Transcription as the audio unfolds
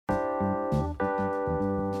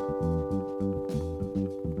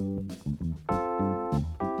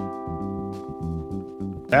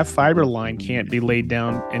that fiber line can't be laid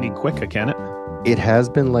down any quicker, can it? It has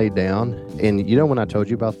been laid down. And when I told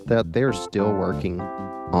you about that, they're still working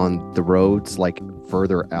on the roads like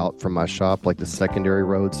further out from my shop, like the secondary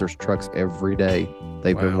roads. There's trucks every day.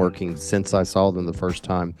 They've been working since I saw them the first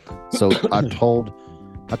time. So I told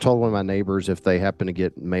one of my neighbors if they happen to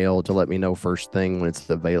get mail to let me know first thing when it's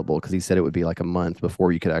available, because he said it would be like a month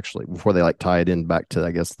before they like tie it in back to,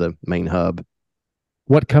 I guess, the main hub.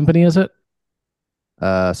 What company is it?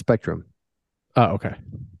 Spectrum. Oh, okay.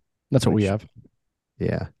 That's what we have.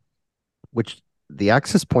 Yeah. Which the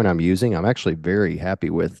access point I'm using, I'm actually very happy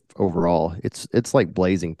with overall. It's like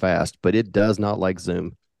blazing fast, but it does not like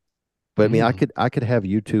Zoom. But I mean, I could have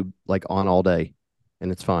YouTube like on all day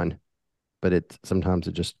and it's fine. But sometimes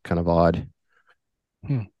it's just kind of odd.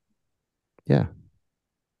 Yeah.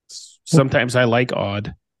 Sometimes I like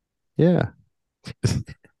odd. Yeah.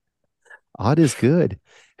 Odd is good.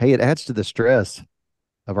 Hey, it adds to the stress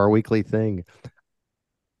of our weekly thing.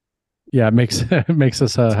 Yeah, it makes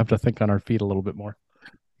us have to think on our feet a little bit more.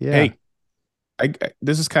 Yeah. Hey,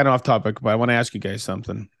 this is kind of off topic, but I want to ask you guys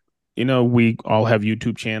something. We all have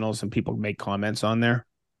YouTube channels and people make comments on there,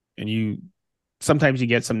 and sometimes you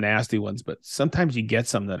get some nasty ones, but sometimes you get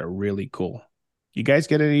some that are really cool. You guys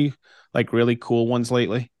get any like really cool ones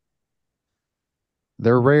lately?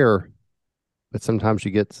 They're rare, but sometimes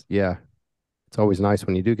you get, it's always nice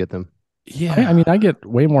when you do get them. Yeah. I mean, I get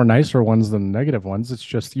way more nicer ones than negative ones. It's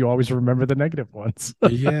just you always remember the negative ones.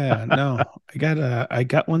 Yeah, no. I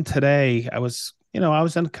got one today. I was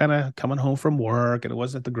kind of coming home from work, and it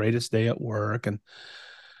wasn't the greatest day at work, and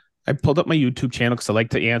I pulled up my YouTube channel because I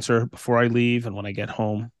like to answer before I leave and when I get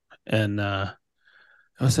home. And I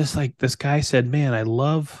was just like, this guy said, "Man, I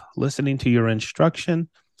love listening to your instruction,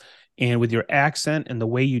 and with your accent and the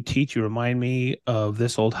way you teach, you remind me of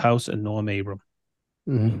this old house in Norm Abram."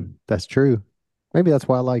 That's true. Maybe that's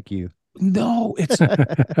why I like you. No,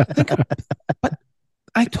 but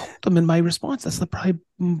I told him in my response, that's probably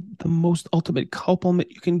the most ultimate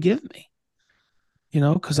compliment you can give me.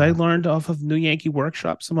 Because I learned off of New Yankee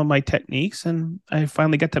Workshop some of my techniques, and I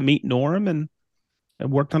finally got to meet Norm, and I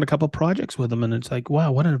worked on a couple of projects with him, and it's like,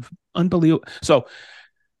 wow, what an unbelievable. So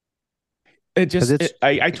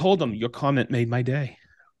I told him your comment made my day.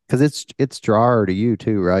 Because it's drawer to you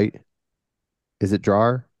too, right? Is it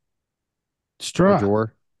drawer? Straw.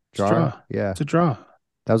 Drawer? Straw. Yeah. It's a draw.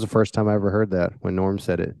 That was the first time I ever heard that when Norm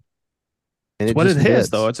said it. And it's what it is,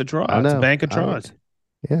 though. It's a draw. It's a bank of draws.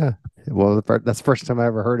 Yeah. Well, that's the first time I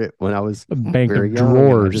ever heard it when I was a bank very of young.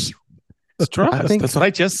 drawers. Straws. That's what I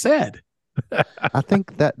just said. I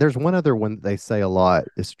think that there's one other one that they say a lot.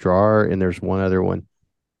 It's drawer, and there's one other one.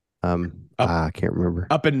 I can't remember.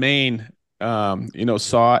 Up in Maine,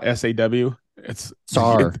 SAW, SAW. It's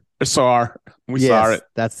SAR. SAR. We saw it.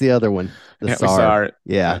 That's the other one. The SAR. We saw it.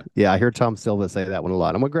 Yeah. I hear Tom Silva say that one a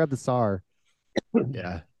lot. I'm gonna grab the SAR.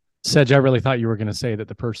 Yeah. Sedge, I really thought you were going to say that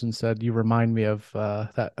the person said you remind me of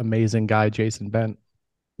that amazing guy, Jason Bent.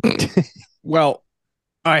 Well,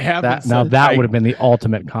 I haven't. Now that would have been the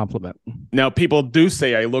ultimate compliment. Now people do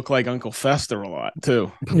say I look like Uncle Fester a lot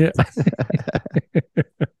too. Yeah.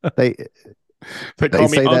 They call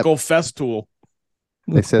me Uncle Festool.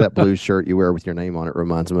 They say that blue shirt you wear with your name on it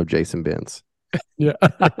reminds them of Jason Bent's. Yeah.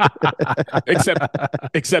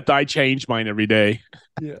 except I change mine every day.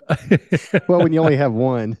 Yeah. Well, when you only have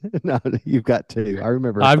one, no, you've got two. I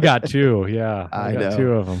remember. I've got two. Yeah. I got know.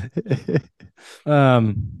 two of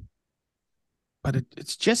them. But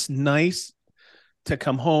it's just nice to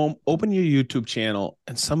come home, open your YouTube channel,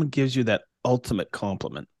 and someone gives you that ultimate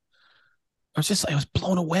compliment. I was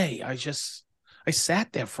blown away. I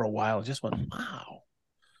sat there for a while and just went, wow.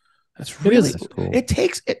 That's really cool. It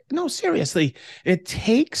takes it. No, seriously, it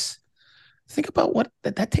takes. Think about what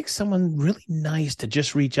that takes someone really nice to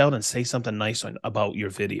just reach out and say something nice about your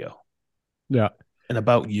video. Yeah, and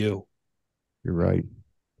about you. You're right.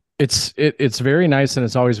 It's very nice, and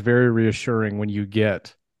it's always very reassuring when you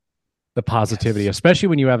get the positivity, especially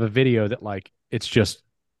when you have a video that like it's just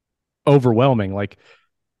overwhelming, like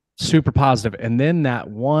super positive, and then that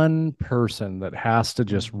one person that has to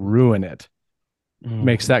just ruin it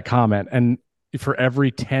makes that comment, and for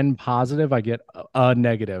every 10 positive I get a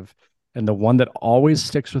negative, and the one that always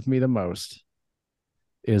sticks with me the most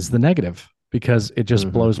is the negative, because it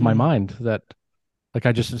just blows my mind that like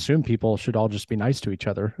I just assume people should all just be nice to each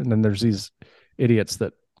other, and then there's these idiots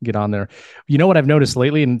that get on there. You know what I've noticed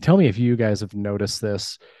lately, and tell me if you guys have noticed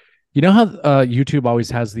this. You know how YouTube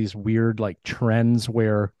always has these weird like trends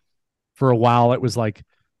where for a while it was like,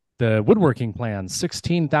 the woodworking plans,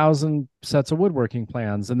 16,000 sets of woodworking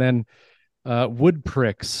plans. And then Wood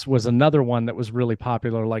Pricks was another one that was really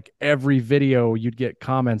popular. Like every video you'd get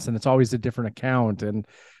comments and it's always a different account and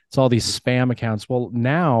it's all these spam accounts. Well,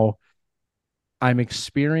 now I'm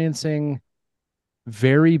experiencing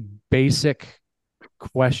very basic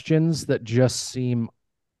questions that just seem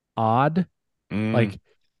odd. Like,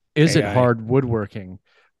 is it AI. hard woodworking?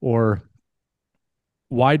 Or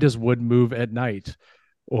why does wood move at night?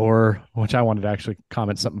 Or which I wanted to actually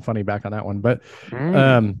comment something funny back on that one. But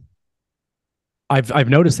I've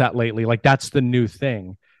noticed that lately. Like that's the new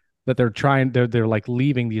thing that they're like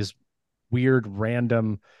leaving these weird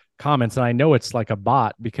random comments. And I know it's like a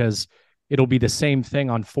bot because it'll be the same thing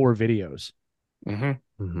on 4 videos.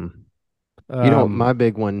 My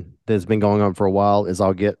big one that's been going on for a while is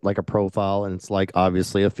I'll get like a profile and it's like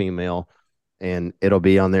obviously a female and it'll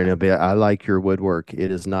be on there and it'll be, I like your woodwork.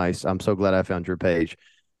 It is nice. I'm so glad I found your page.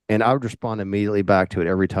 And I would respond immediately back to it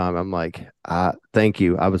every time. I'm like, thank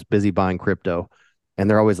you. I was busy buying crypto. And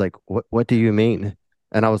they're always like, what do you mean?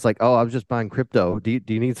 And I was like, oh, I was just buying crypto. Do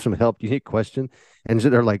you need some help? Do you need a question? And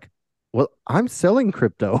they're like, well, I'm selling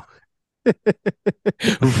crypto.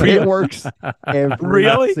 It works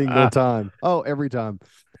every single time. Oh, every time.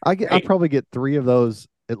 I probably get 3 of those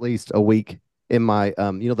at least a week in my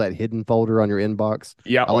that hidden folder on your inbox.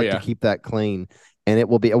 Yeah. I like to keep that clean. And it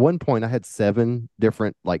will be at one point I had 7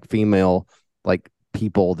 different like female like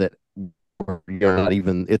people that you're not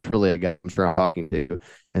even, it's really a guy I'm sure I'm talking to.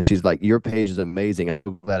 And she's like, your page is amazing. I'm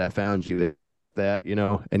so glad I found you that,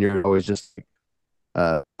 and you're always just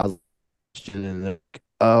I was and like,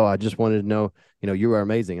 oh, I just wanted to know, you are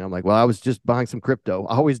amazing. And I'm like, well, I was just buying some crypto.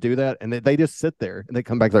 I always do that. And they just sit there and they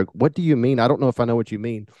come back like, what do you mean? I don't know if I know what you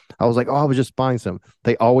mean. I was like, oh, I was just buying some.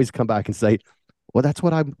 They always come back and say, well, that's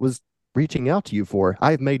what I was reaching out to you for.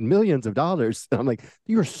 I've made millions of dollars. And I'm like,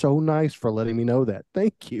 you're so nice for letting me know that.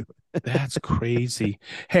 Thank you. That's crazy.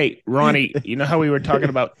 Hey, Ronnie, you know how we were talking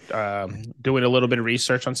about doing a little bit of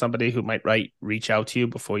research on somebody who might reach out to you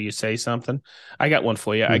before you say something? I got one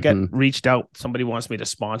for you. I got reached out. Somebody wants me to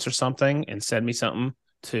sponsor something and send me something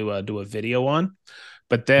to do a video on.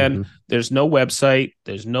 But then there's no website.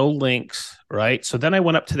 There's no links, right? So then I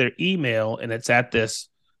went up to their email and it's at this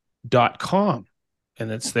 .com. And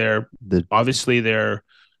it's obviously their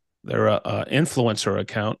influencer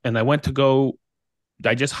account. And I went to go,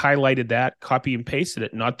 I just highlighted that, copy and pasted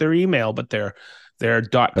it, not their email, but their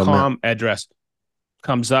 .com address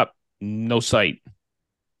comes up, no site.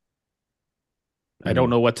 I don't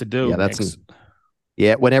know what to do.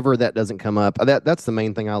 Yeah, whenever that doesn't come up, that's the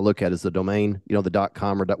main thing I look at is the domain, the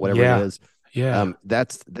 .com or whatever it is. Yeah.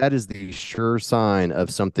 That is the sure sign of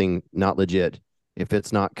something not legit if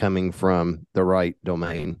it's not coming from the right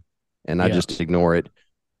domain. And I just ignore it.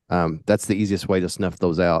 That's the easiest way to snuff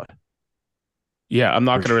those out. Yeah, I'm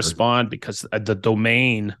not going to respond because the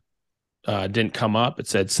domain didn't come up. It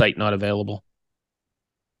said site not available.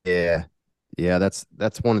 Yeah, that's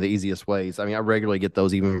one of the easiest ways. I mean, I regularly get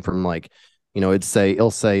those even from like,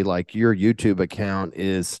 it'll say like your YouTube account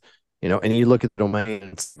is, and you look at the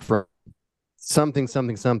domain from something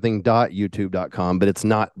 .youtube.com, but it's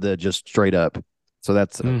not the just straight up. So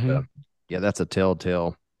that's that's a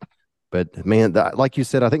telltale. But man, like you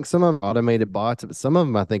said, I think some of them are automated bots, but some of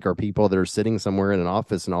them I think are people that are sitting somewhere in an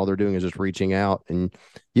office and all they're doing is just reaching out, and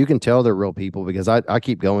you can tell they're real people because I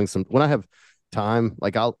keep going. When I have time,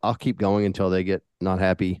 like I'll keep going until they get not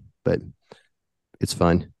happy, but it's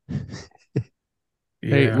fun.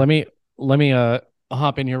 Hey, let me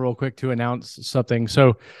hop in here real quick to announce something.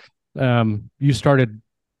 So, you started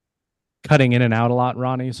cutting in and out a lot,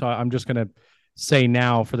 Ronnie. So I'm just gonna say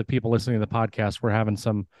now for the people listening to the podcast, we're having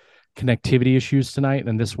some connectivity issues tonight,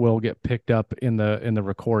 and this will get picked up in the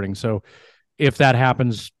recording. So if that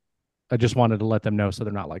happens, I just wanted to let them know so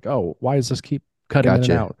they're not like, oh, why does this keep cutting in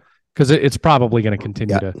and out? Because it's probably going to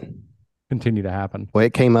continue to happen. Well,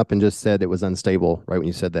 it came up and just said it was unstable right when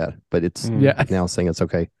you said that, but it's now saying it's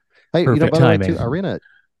okay. Hey, perfect by timing. The way, too,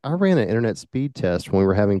 I ran an internet speed test when we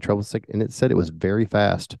were having trouble, and it said it was very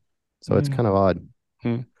fast. So it's kind of odd.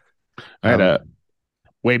 I had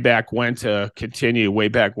way back when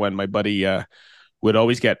my buddy would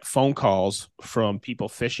always get phone calls from people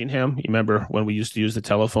phishing him. You remember when we used to use the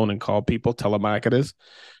telephone and call people, telemarketers?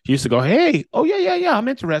 He used to go, hey, oh, yeah, I'm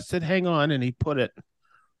interested. Hang on. And he put it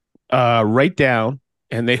right down,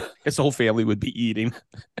 and his whole family would be eating.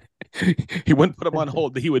 He wouldn't put them on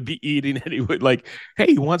hold, but he would be eating, and he would like,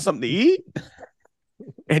 hey, you want something to eat?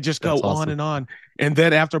 And just go on and on. And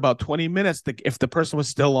then after about 20 minutes, if the person was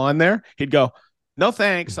still on there, he'd go, no,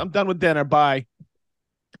 thanks. I'm done with dinner. Bye.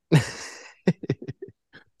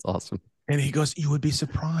 It's awesome. And he goes, you would be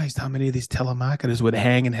surprised how many of these telemarketers would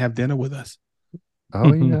hang and have dinner with us.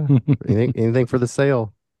 Oh yeah. Anything for the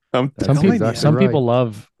sale. I'm Some That's people, telling exactly you. some right. people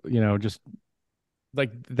love, just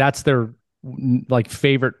like that's their like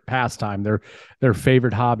favorite pastime. Their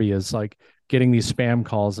favorite hobby is like getting these spam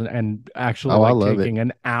calls and actually Oh, I like love it. taking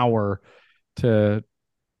an hour to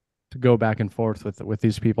go back and forth with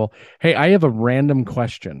these people. Hey, I have a random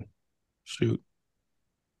question. Shoot.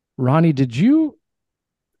 Ronnie, did you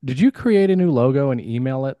create a new logo and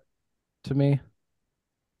email it to me?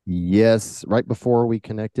 Yes, right before we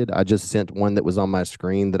connected, I just sent one that was on my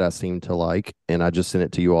screen that I seemed to like, and I just sent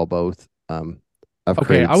it to you all both. I've Okay,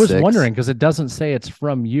 created I was six. wondering because it doesn't say it's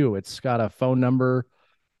from you. It's got a phone number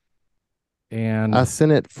I and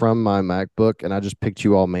sent it from my MacBook, and I just picked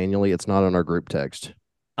you all manually. It's not on our group text,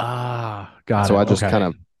 got so it. I just Okay. kind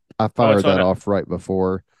of I Oh, it's fired on that it. off right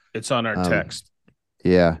before. It's on our Um, text.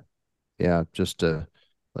 yeah, yeah, just to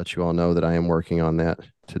let you all know that I am working on that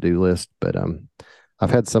to-do list. But I've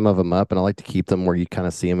had some of them up, and I like to keep them where you kind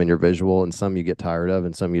of see them in your visual, and some you get tired of,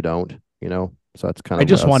 and some you don't. So that's kind I of what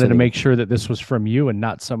just I was wanted to sending. make sure that this was from you and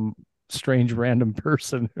not some strange random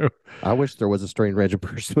person who, I wish there was a strange random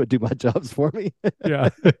person who would do my jobs for me. yeah.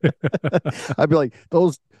 I'd be like,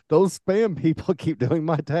 those spam people keep doing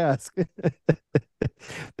my task.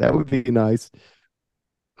 That would be nice.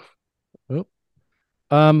 Oh.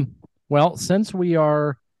 Um, well, since we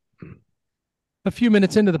are a few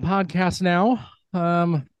minutes into the podcast now,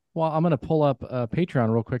 well, I'm going to pull up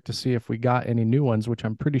Patreon real quick to see if we got any new ones, which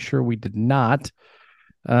I'm pretty sure we did not.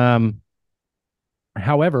 Um,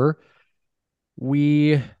 however,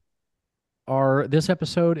 we this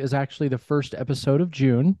episode is actually the first episode of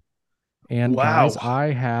June. And guys, Wow.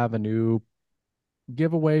 I have a new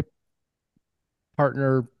giveaway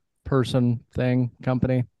partner person thing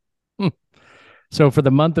company. So for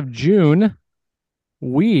the month of June,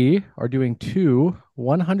 we are doing two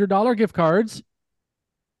 $100 gift cards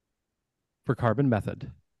for Carbon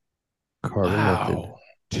Method. Carbon method. Wow.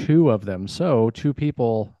 Two of them. So two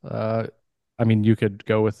people. I mean, you could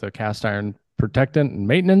go with the cast iron protectant and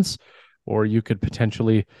maintenance, or you could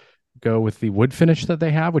potentially go with the wood finish that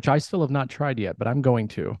they have, which I still have not tried yet, but I'm going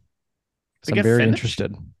to. They So I'm get very finished?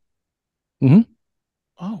 interested. Mm-hmm.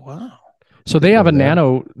 Oh, wow. So Didn't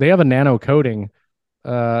know that. they have a nano coating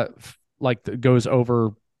like that goes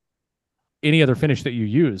over any other finish that you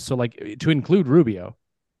use. So like to include Rubio.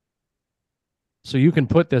 So you can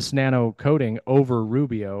put this nano coating over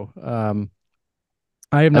Rubio.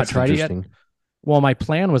 I have not That's tried it yet. interesting. Well, my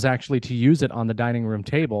plan was actually to use it on the dining room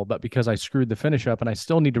table, but because I screwed the finish up and I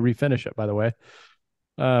still need to refinish it, by the way,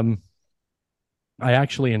 I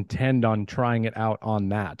actually intend on trying it out on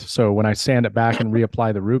that. So when I sand it back and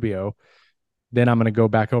reapply the Rubio, then I'm going to go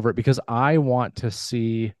back over it because I want to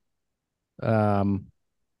see, because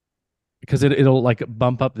it'll like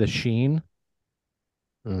bump up the sheen.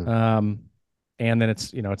 Mm. And then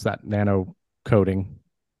it's that nano coating.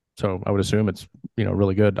 So I would assume it's,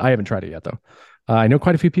 really good. I haven't tried it yet though. I know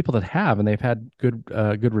quite a few people that have, and they've had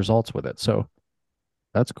good results with it. So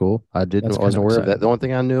That's cool. I that's kind wasn't of aware of that. exciting. The only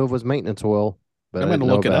thing I knew of was maintenance oil, but I'm I going to didn't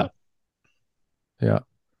know look it about. up. Yeah.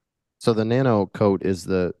 So the nano coat is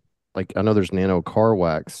like I know there's nano car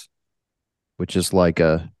wax, which is like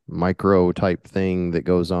a micro type thing that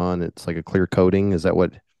goes on. It's like a clear coating. Is it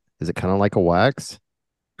kind of like a wax?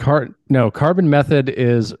 No, Carbon Method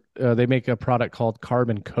is they make a product called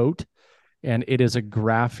Carbon Coat, and it is a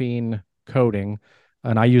graphene coating,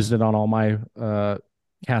 and I used it on all my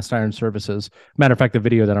cast iron surfaces. Matter of fact, the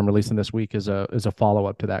video that I'm releasing this week is a follow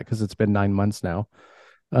up to that because it's been 9 months now.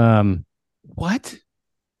 What?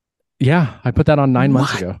 Yeah, I put that on 9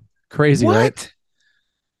 months What? ago. Crazy, right? What?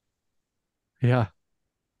 Yeah.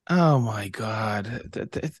 Oh my God.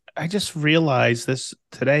 I just realized this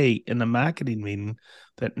today in the marketing meeting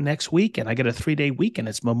that next weekend I get a 3-day weekend.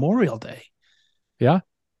 It's Memorial Day. Yeah.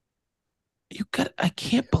 I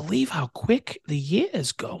can't believe how quick the year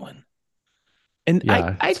is going. And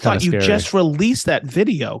Yeah, I it's kind thought of you scary. just released that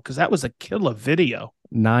video because that was a killer video.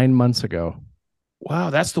 9 months ago. Wow,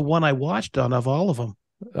 that's the one I watched on of all of them.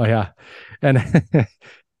 Oh yeah, and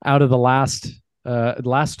out of the last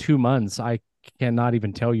 2 months, I cannot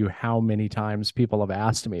even tell you how many times people have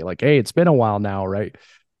asked me, like, "Hey, it's been a while now, right?"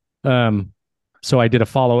 So I did a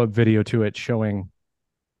follow up video to it showing,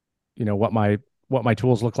 what my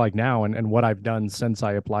tools look like now and what I've done since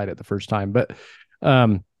I applied it the first time. But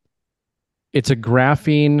it's a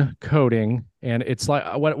graphene coating, and it's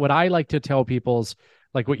like what I like to tell people is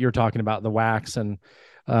like what you're talking about, the wax, and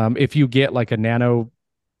if you get like a nano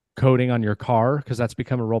coating on your car, because that's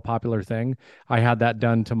become a real popular thing. I had that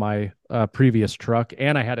done to my previous truck,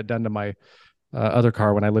 and I had it done to my other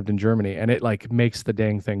car when I lived in Germany, and it like makes the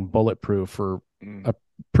dang thing bulletproof for a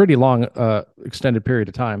pretty long extended period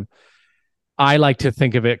of time. I like to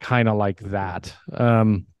think of it kind of like that.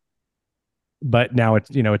 But now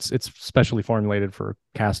it's specially formulated for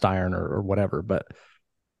cast iron or whatever. But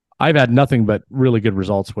I've had nothing but really good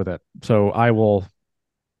results with it. So I will,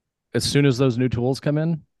 as soon as those new tools come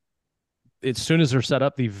in, as soon as they're set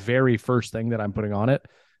up, the very first thing that I'm putting on it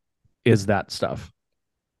is that stuff.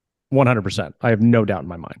 100%. I have no doubt in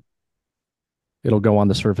my mind. It'll go on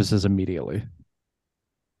the surfaces immediately.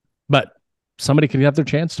 But somebody could have their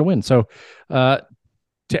chance to win. So to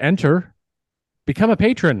enter, become a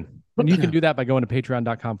patron. And you can do that by going to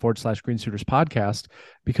patreon.com/Greensuiters podcast,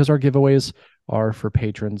 because our giveaways are for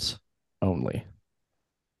patrons only.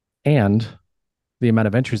 And the amount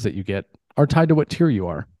of entries that you get are tied to what tier you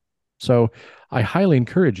are. So I highly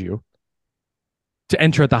encourage you to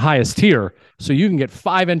enter at the highest tier so you can get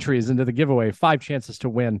 5 entries into the giveaway, 5 chances to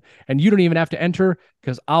win. And you don't even have to enter,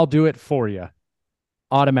 because I'll do it for you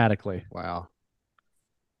automatically. Wow.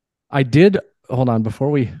 I did, hold on, before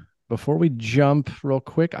we jump real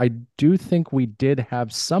quick, I do think we did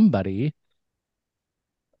have somebody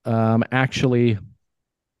actually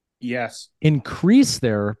Yes. increase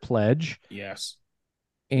their pledge. Yes.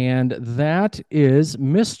 And that is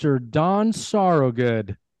Mr. Don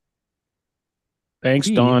Sorrowgood. Thanks,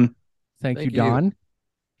 Don. Thank you, Thank you. Don.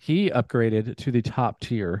 He upgraded to the top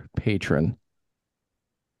tier patron.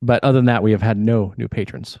 But other than that, we have had no new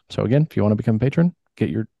patrons. So again, if you want to become a patron, get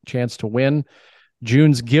your chance to win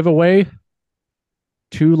June's giveaway.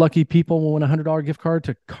 2 lucky people will win a $100 gift card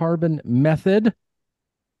to Carbon Method.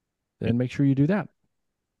 Then make sure you do that.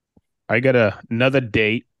 I got another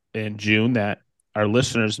date in June that our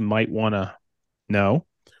listeners might want to know.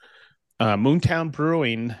 Moontown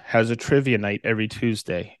Brewing has a trivia night every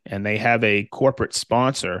Tuesday, and they have a corporate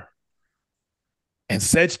sponsor. And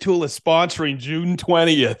Sedge Tool is sponsoring June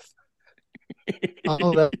 20th.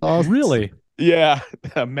 Oh, that's awesome. Really? Yeah,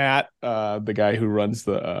 Matt, the guy who runs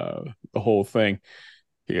the whole thing,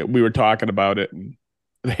 we were talking about it, and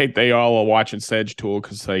they all are watching Sedge Tool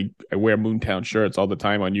because I wear Moontown shirts all the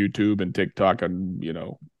time on YouTube and TikTok and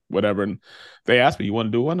whatever. And they asked me, "You want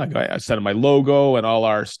to do one?" I sent them my logo and all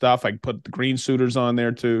our stuff. I put the Green Suiters on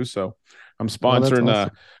there too. So I'm sponsoring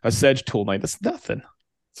awesome. a Sedge Tool night. That's nothing.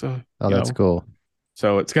 So That's cool.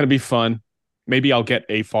 So it's gonna be fun. Maybe I'll get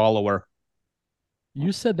a follower.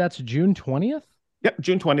 You said that's June 20th? Yep,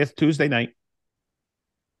 June 20th, Tuesday night.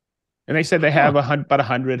 And they said they have about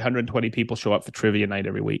 100, 120 people show up for trivia night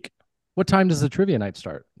every week. What time does the trivia night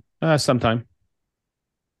start? Sometime.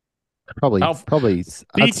 Probably. I'd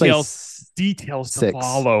say Details to 6.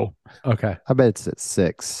 follow. Okay. I bet it's at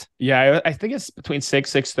 6. Yeah, I think it's between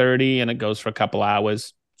 6:30, and it goes for a couple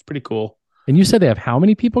hours. It's pretty cool. And you said they have how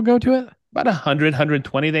many people go to it? About 100,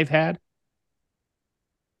 120 they've had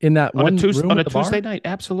In that on one a Tuesday, room on a at the bar? Tuesday night.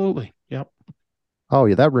 Absolutely. Yep. Oh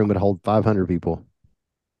yeah, that room would hold 500 people.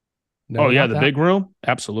 No, Oh yeah, not the that. big room.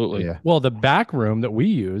 Absolutely. Yeah. Well, the back room that we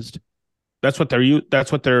used. That's what they're.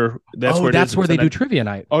 That's where it that's is. where It's they in do that- trivia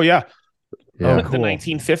night. Oh yeah, Yeah. the cool.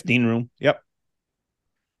 1915 room. Yep.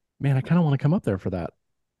 Man, I kind of want to come up there for that.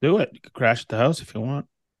 Do it. You can crash at the house if you want.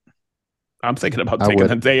 I'm thinking about I taking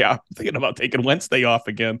would. a day off. I'm thinking about taking Wednesday off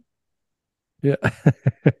again. Yeah.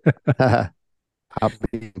 I'll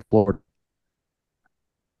be in Florida.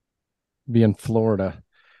 Be in Florida.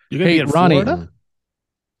 You're gonna Hey, be in Ronnie. Florida?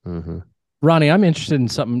 Mm-hmm. Ronnie, I'm interested in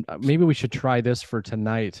something. Maybe we should try this for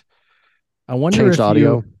tonight. I wonder Change if the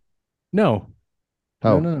audio. you... No.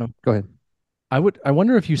 Oh, No. go ahead. I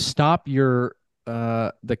wonder if you stop your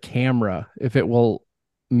the camera, if it will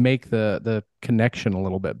make the connection a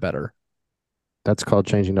little bit better. That's called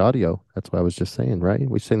changing the audio. That's what I was just saying, right?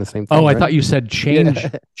 We're saying the same thing. Oh, I right? thought you said change Yeah.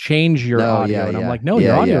 change your No, audio. yeah, And I'm yeah. like, no, Yeah,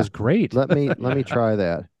 your audio yeah. is great. Let me try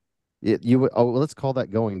that. Let's call that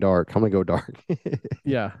going dark. I'm gonna go dark.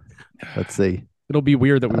 Yeah. Let's see. It'll be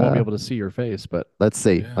weird that we won't be Uh, able to see your face, but Let's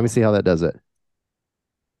see. Yeah. Let me see how that does it.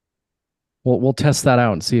 we'll test that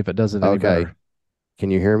out and see if it does it any Okay. better. Can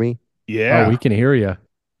you hear me? Yeah. Oh, we can hear you.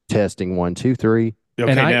 Testing 1, 2, 3. Okay.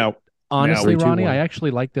 and I- Now. Honestly, 3, 2, Ronnie, 1. I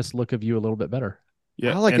actually like this look of you a little bit better.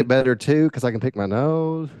 Yeah. I like and it better too because I can pick my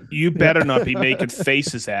nose. You better not be making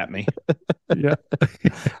faces at me. Yeah.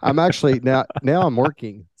 I'm actually now I'm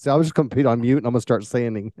working. So I was just gonna put it on mute and I'm gonna start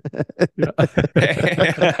sanding.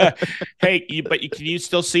 Hey, can you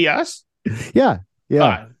still see us? Yeah.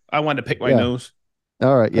 I wanted to pick my Yeah. nose.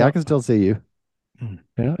 All right. Yeah, I can still see you.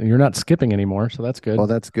 Yeah. You're not skipping anymore, so that's good. Well,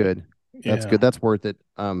 that's good. That's Yeah. good. That's worth it.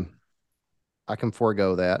 I can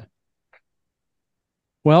forego that.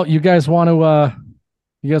 Well, you guys want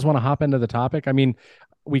to hop into the topic? I mean,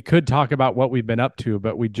 we could talk about what we've been up to,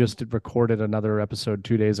 but we just recorded another episode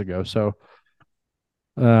 2 days ago. So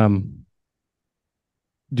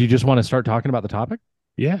Do you just want to start talking about the topic?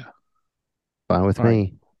 Yeah. Fine with All right.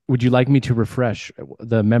 me. Would you like me to refresh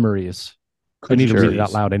the memories? I need to read it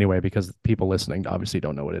out loud anyway because people listening obviously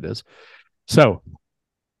don't know what it is. So,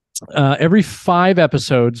 every 5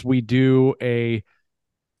 episodes, we do a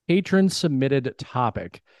patron submitted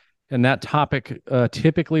topic. And that topic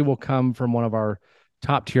typically will come from one of our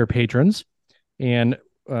top tier patrons. And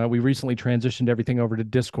we recently transitioned everything over to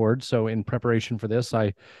Discord. So, in preparation for this,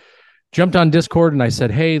 I jumped on Discord and I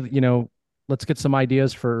said, hey, let's get some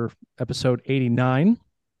ideas for episode 89.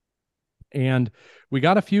 And we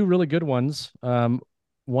got a few really good ones.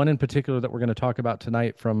 One in particular that we're going to talk about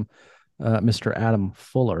tonight from Mr. Adam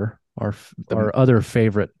Fuller, our other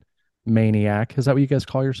favorite maniac. Is that what you guys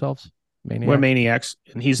call yourselves? Maniac? We're maniacs,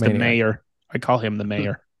 and he's the mayor. I call him the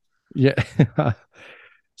mayor. Yeah.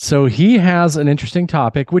 So he has an interesting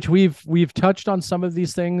topic, which we've touched on some of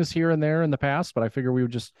these things here and there in the past, but I figure we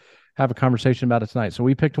would just have a conversation about it tonight. So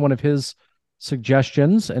we picked one of his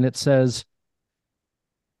suggestions, and it says,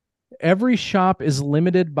 every shop is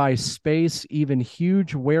limited by space. Even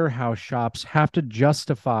huge warehouse shops have to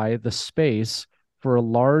justify the space for a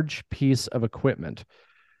large piece of equipment.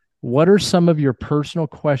 What are some of your personal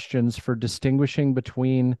questions for distinguishing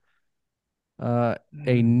between a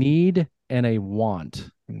need and a want?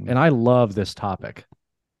 And I love this topic.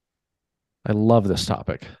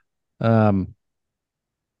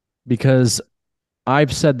 Because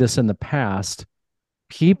I've said this in the past.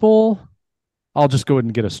 I'll just go ahead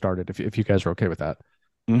and get us started if you guys are okay with that.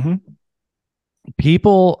 Mm-hmm.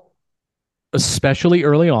 People, especially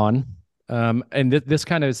early on, and this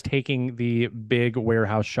kind of is taking the big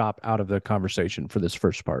warehouse shop out of the conversation for this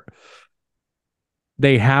first part.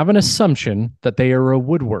 They have an assumption that they are a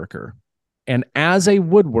woodworker. And as a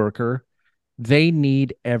woodworker, they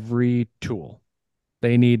need every tool.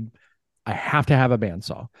 I have to have a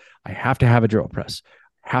bandsaw. I have to have a drill press.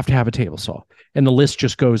 I have to have a table saw. And the list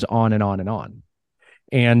just goes on and on and on.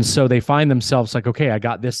 And so they find themselves like, okay, I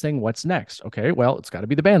got this thing. What's next? Okay, well, it's got to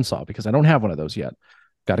be the bandsaw because I don't have one of those yet.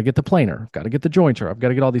 Got to get the planer. Got to get the jointer. I've got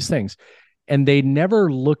to get all these things. And they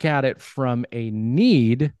never look at it from a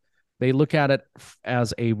need. They look at it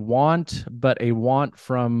as a want, but a want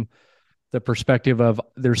from the perspective of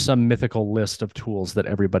there's some mythical list of tools that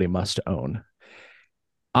everybody must own.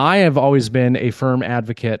 I have always been a firm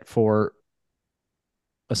advocate for,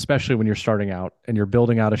 especially when you're starting out and you're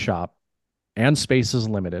building out a shop and space is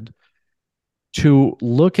limited, to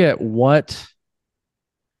look at what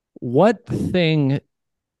thing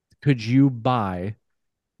could you buy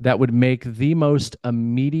that would make the most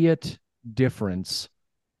immediate difference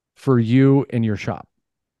for you in your shop,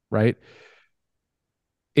 right?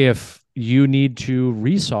 If you need to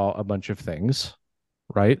resaw a bunch of things,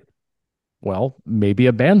 right? Well, maybe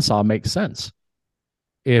a bandsaw makes sense.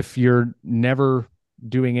 If you're never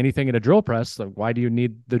doing anything in a drill press, like why do you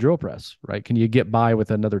need the drill press, right? Can you get by with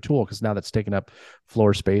another tool? Because now that's taking up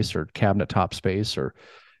floor space or cabinet top space or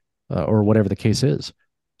whatever the case is.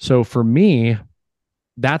 So for me,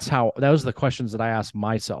 those are the questions that I asked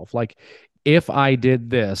myself. Like, if I did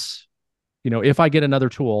this, if I get another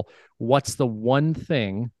tool, what's the one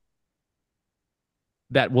thing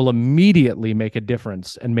that will immediately make a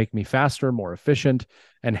difference and make me faster, more efficient,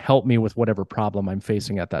 and help me with whatever problem I'm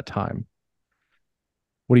facing at that time?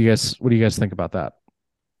 What do you guys think about that?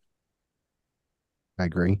 I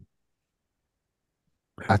agree.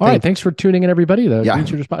 All right, thanks for tuning in, everybody.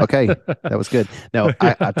 Okay, that was good. No,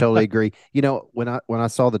 I totally agree. When I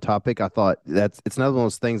saw the topic, I thought it's another one of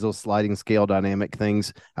those things, those sliding scale dynamic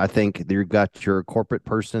things. I think you've got your corporate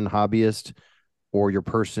person, hobbyist, or your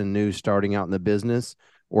person new starting out in the business,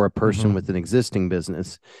 or a person with an existing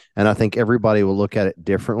business. And I think everybody will look at it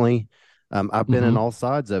differently. I've been in all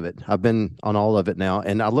sides of it. I've been on all of it now.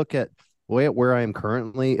 And I look at where I am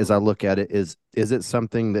currently is I look at it is it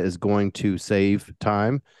something that is going to save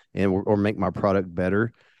time or make my product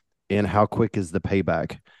better? And how quick is the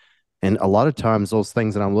payback? And a lot of times those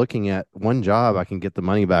things that I'm looking at, one job, I can get the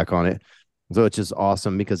money back on it. So it's just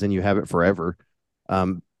awesome because then you have it forever.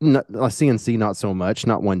 CNC, not so much,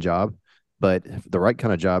 not one job, but the right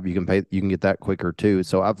kind of job, you can get that quicker too.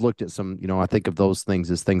 So I've looked at some, I think of those things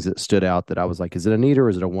as things that stood out that I was like, is it a need or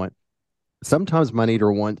is it a want? Sometimes my need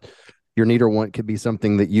or want, your need or want could be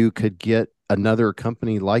something that you could get another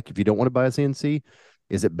company. Like if you don't want to buy a CNC,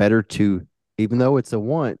 is it better to, even though it's a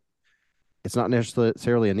want, it's not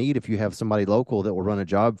necessarily a need if you have somebody local that will run a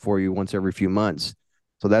job for you once every few months.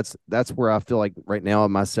 So that's where I feel like right now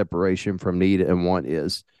my separation from need and want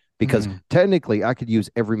is, because technically I could use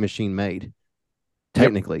every machine made,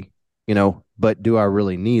 technically, but do I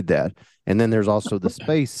really need that? And then there's also the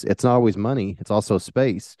space. It's not always money. It's also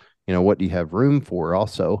space. what do you have room for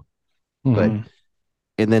also? But Mhm.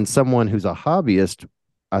 and then someone who's a hobbyist,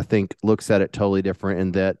 I think, looks at it totally different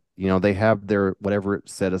in that, they have their whatever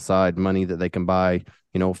set aside money that they can buy,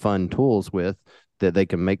 fun tools with, that they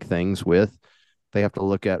can make things with. They have to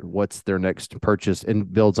look at what's their next purchase,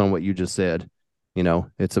 and builds on what you just said.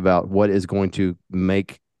 It's about what is going to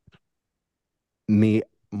make me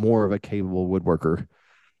more of a capable woodworker.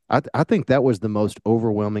 I think that was the most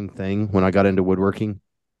overwhelming thing when I got into woodworking,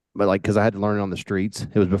 but like, because I had to learn it on the streets.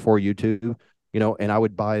 It was before YouTube, and I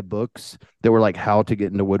would buy books that were like how to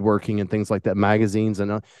get into woodworking and things like that, magazines,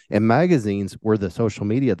 and magazines were the social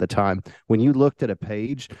media at the time. When you looked at a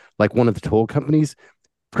page like one of the tool companies,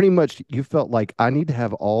 pretty much you felt like, I need to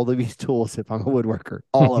have all of these tools if I'm a woodworker,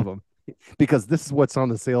 all of them, because this is what's on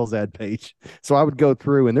the sales ad page. So I would go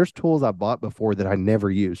through, and there's tools I bought before that I never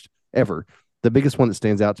used ever. The biggest one that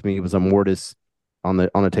stands out to me was a mortise on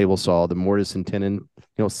a table saw, the mortise and tenon,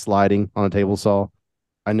 sliding on a table saw.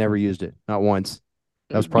 I never used it, not once.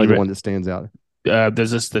 That was probably the one that stands out.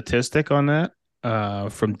 There's a statistic on that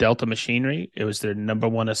from Delta Machinery. It was their number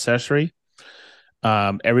one accessory.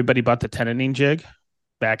 Everybody bought the tenoning jig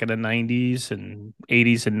back in the 90s and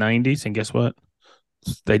 80s and 90s. And guess what?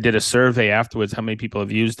 They did a survey afterwards. How many people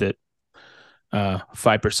have used it?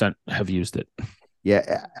 5% have used it.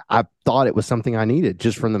 Yeah, I thought it was something I needed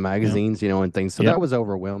just from the magazines, and things. So that was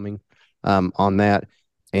overwhelming on that.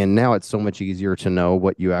 And now it's so much easier to know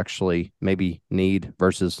what you actually maybe need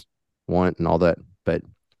versus want and all that. But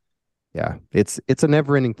yeah, it's a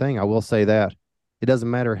never ending thing. I will say that. It doesn't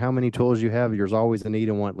matter how many tools you have, there's always a need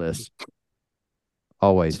and want list.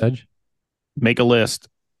 Always. Sedge? Make a list.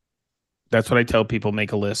 That's what I tell people,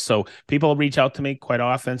 make a list. So people reach out to me quite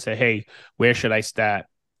often, say, hey, where should I start?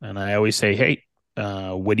 And I always say, hey,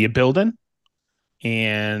 what are you building?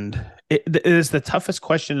 And it is the toughest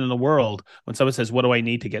question in the world when someone says, what do I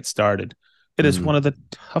need to get started? It is one of the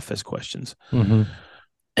toughest questions. Mm-hmm.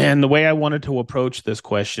 And the way I wanted to approach this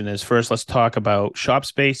question is, first, let's talk about shop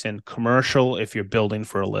space and commercial if you're building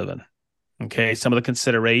for a living. Okay. Some of the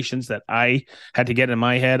considerations that I had to get in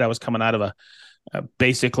my head. I was coming out of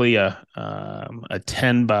basically a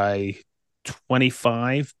 10 by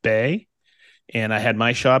 25 bay. And I had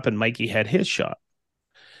my shop and Mikey had his shop.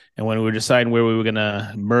 And when we were deciding where we were going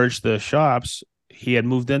to merge the shops, he had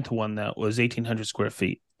moved into one that was 1,800 square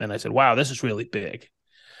feet. And I said, wow, this is really big.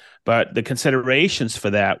 But the considerations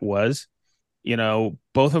for that was,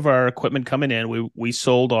 both of our equipment coming in, we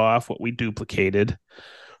sold off what we duplicated.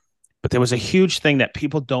 But there was a huge thing that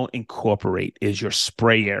people don't incorporate is your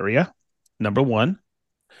spray area, number one.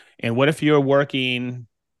 And what if you're working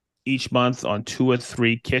each month on 2 or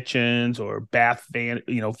 3 kitchens or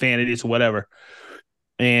vanities or whatever,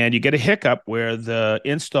 and you get a hiccup where the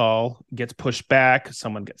install gets pushed back,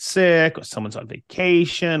 someone gets sick, or someone's on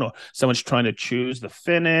vacation, or someone's trying to choose the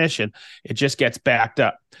finish, and it just gets backed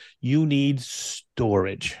up. You need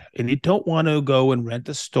storage, and you don't want to go and rent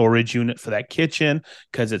a storage unit for that kitchen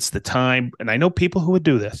because it's the time. And I know people who would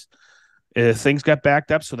do this. Things got backed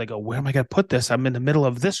up, so they go, where am I going to put this? I'm in the middle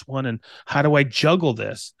of this one, and how do I juggle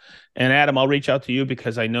this? And Adam, I'll reach out to you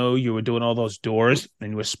because I know you were doing all those doors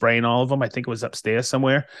and you were spraying all of them. I think it was upstairs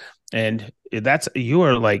somewhere. And you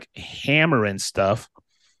were like hammering stuff.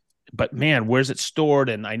 But man, where's it stored?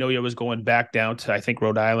 And I know you was going back down to, I think,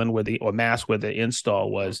 Rhode Island or Mass where the install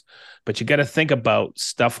was. But you got to think about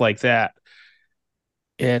stuff like that.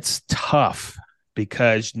 It's tough,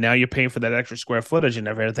 because now you're paying for that extra square footage, and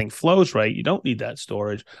if everything flows right, you don't need that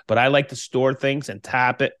storage. But I like to store things and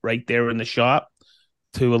tap it right there in the shop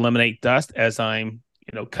to eliminate dust as I'm,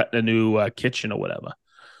 cutting a new kitchen or whatever.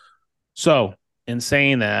 So in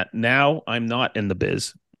saying that, now I'm not in the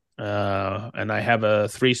biz, and I have a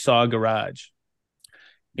 3-saw garage.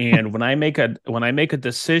 And when I make a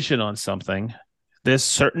decision on something, there's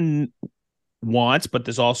certain wants, but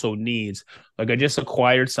there's also needs. Like I just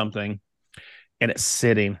acquired something and it's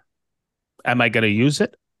sitting. Am I going to use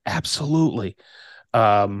it? Absolutely.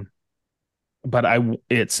 But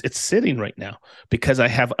it's sitting right now because I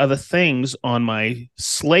have other things on my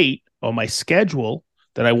slate or my schedule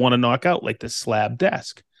that I want to knock out, like the slab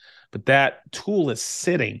desk. But that tool is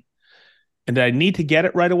sitting. And did I need to get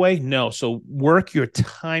it right away? No. So work your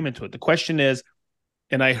time into it. The question is,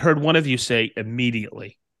 and I heard one of you say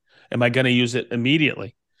immediately. Am I going to use it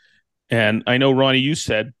immediately? And I know, Ronnie, you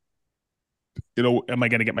said, am I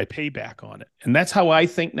going to get my payback on it? And that's how I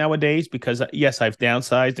think nowadays, because yes, I've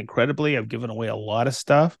downsized incredibly. I've given away a lot of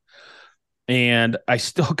stuff, and I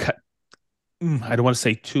still got, I don't want to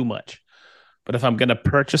say too much, but if I'm going to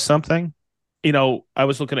purchase something, I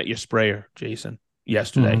was looking at your sprayer, Jason,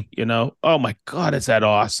 yesterday, oh my God, is that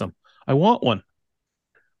awesome? I want one.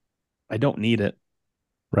 I don't need it.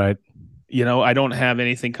 Right. I don't have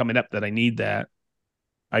anything coming up that I need that.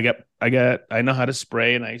 I know how to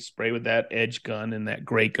spray, and I spray with that Edge gun and that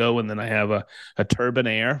Graco, and then I have a Turbine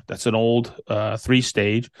Air. That's an old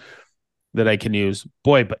 3-stage that I can use.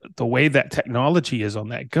 Boy, but the way that technology is on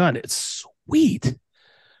that gun, it's sweet.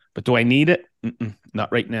 But do I need it?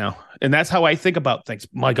 Not right now. And that's how I think about things.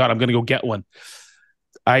 My God, I'm going to go get one.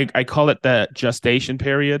 I call it the gestation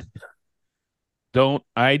period.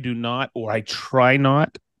 I do not, or I try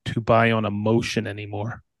not to buy on emotion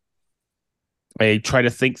anymore. I try to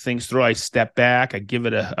think things through. I step back. I give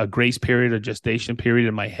it a grace period, a gestation period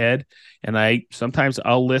in my head. And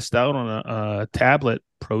I'll list out on a tablet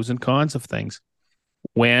pros and cons of things.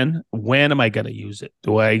 When am I going to use it?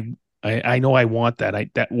 I know I want that.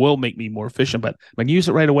 That will make me more efficient, but am I going to use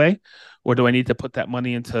it right away? Or do I need to put that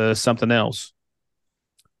money into something else?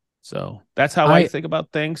 So that's how I think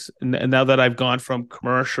about things. And now that I've gone from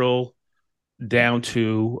commercial down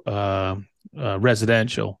to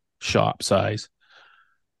residential shop size.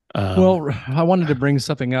 Well, I wanted to bring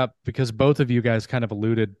something up because both of you guys kind of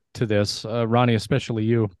alluded to this. Ronnie, especially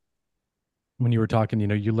you, when you were talking,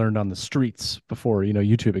 you learned on the streets before,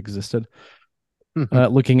 YouTube existed,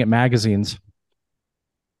 looking at magazines.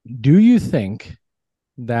 Do you think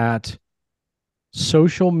that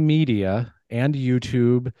social media and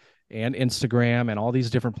YouTube and Instagram and all these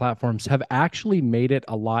different platforms have actually made it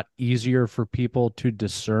a lot easier for people to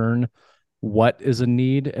discern what is a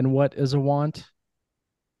need and what is a want?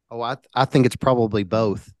 Oh, I think it's probably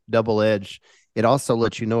both, double-edged. It also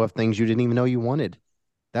lets you know of things you didn't even know you wanted.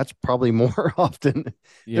 That's probably more often.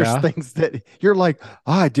 Yeah. There's things that you're like,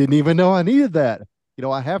 I didn't even know I needed that.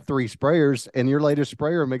 I have 3 sprayers, and your latest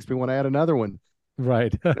sprayer makes me want to add another one.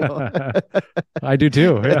 Right. I do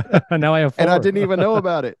too. Yeah. Now I have 4. And I didn't even know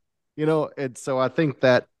about it. And so I think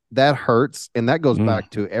that hurts, and that goes back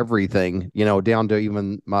to everything, down to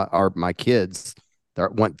even my kids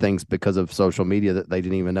that want things because of social media that they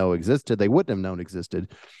didn't even know existed. They wouldn't have known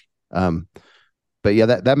existed. But yeah,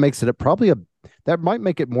 that makes it that might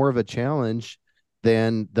make it more of a challenge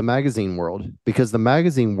than the magazine world, because the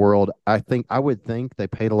magazine world, I would think they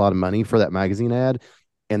paid a lot of money for that magazine ad,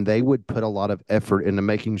 and they would put a lot of effort into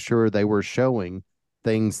making sure they were showing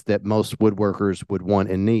things that most woodworkers would want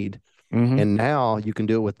and need. Mm-hmm. And now you can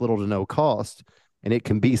do it with little to no cost, and it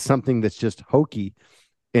can be something that's just hokey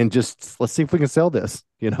and just, let's see if we can sell this,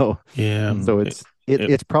 Yeah. So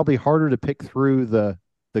it's probably harder to pick through the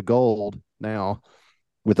gold now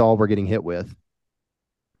with all we're getting hit with.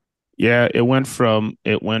 Yeah, it went from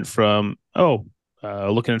looking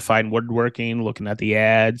at fine woodworking, looking at the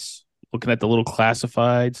ads, looking at the little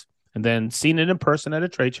classifieds, and then seeing it in person at a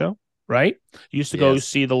trade show, right? You used to go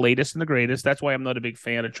see the latest and the greatest. That's why I'm not a big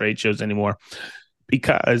fan of trade shows anymore,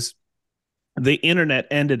 because the internet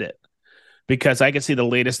ended it. Because I can see the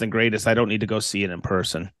latest and greatest, I don't need to go see it in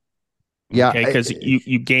person. Yeah, okay, because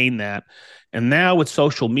you gain that. And now with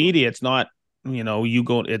social media, it's not,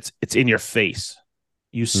 it's in your face.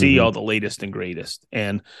 You see all the latest and greatest.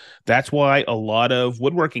 And that's why a lot of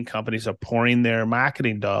woodworking companies are pouring their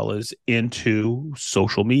marketing dollars into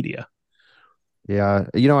social media. Yeah.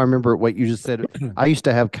 I remember what you just said. I used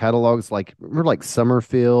to have catalogs like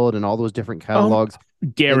Summerfield and all those different catalogs.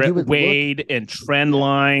 Garrett Wade and trend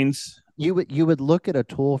lines. You would look at a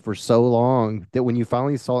tool for so long that when you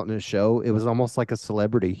finally saw it in a show, it was almost like a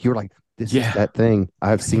celebrity. You were like, this is that thing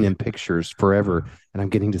I've seen in pictures forever, and I'm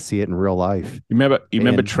getting to see it in real life. You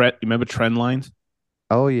remember trend lines?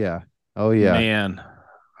 Oh yeah. Man,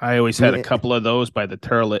 I always had a couple of those by the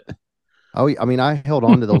Turlet. Oh, I mean, I held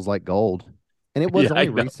on to those like gold. And it was only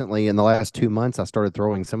recently in the last 2 months I started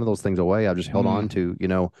throwing some of those things away. I just held on to,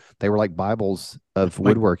 they were like Bibles of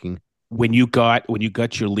woodworking. When you got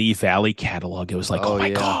your Lee Valley catalog, it was like, oh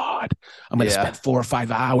my God, I'm going to spend 4 or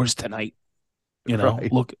 5 hours tonight.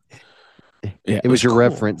 Look. Yeah, it was your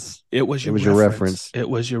reference. It was your reference. It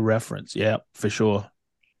was your reference. Yeah, for sure.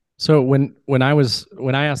 So when I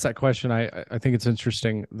asked that question, I think it's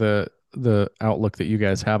interesting the outlook that you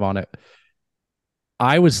guys have on it.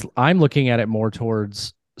 I'm looking at it more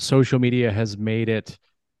towards social media has made it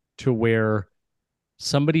to where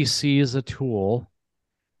somebody sees a tool,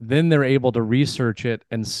 then they're able to research it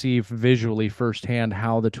and see visually firsthand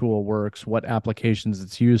how the tool works, what applications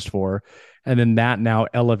it's used for. And then that now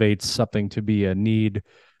elevates something to be a need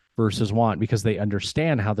versus want, because they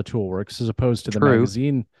understand how the tool works, as opposed to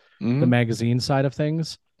the magazine side of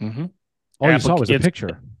things. Mm-hmm. All you saw was a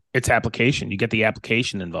picture. It's application. You get the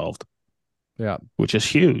application involved. Yeah. Which is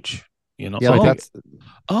huge. Yeah,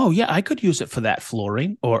 I could use it for that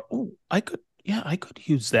flooring, or I could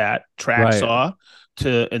use that track saw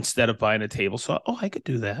to, instead of buying a table saw. Oh, I could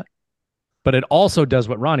do that. but it also does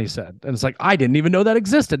what Ronnie said. And it's like, I didn't even know that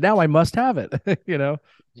existed. Now I must have it, you know?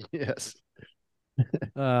 Yes.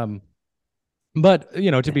 Um, but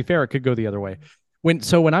you know, to be fair, it could go the other way. When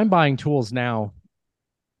I'm buying tools now,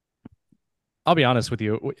 I'll be honest with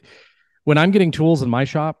you. When I'm getting tools in my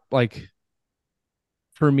shop, like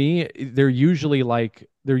for me, they're usually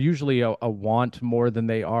a want more than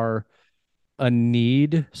they are a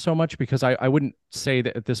need so much, because I wouldn't say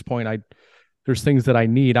that at this point there's things that I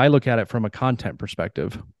need. I look at it from a content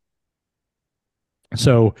perspective.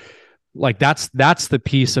 So like that's the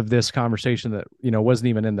piece of this conversation that, you know, wasn't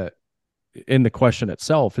even in the question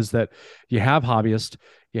itself, is that you have hobbyists,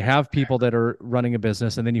 you have people that are running a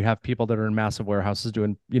business, and then you have people that are in massive warehouses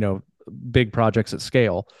doing, you know, big projects at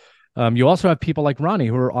scale. You also have people like Ronnie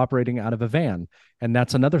who are operating out of a van. And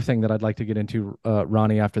that's another thing that I'd like to get into,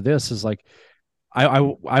 Ronnie, after this, is like, I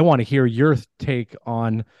want to hear your take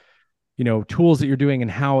on, you know, tools that you're doing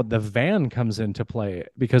and how the van comes into play,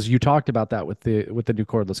 because you talked about that with the new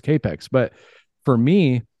cordless Capex. But for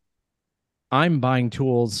me, I'm buying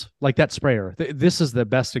tools like that sprayer. This is the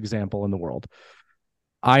best example in the world.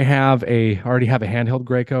 I already have a handheld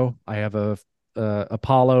Graco. I have a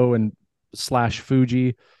Apollo and /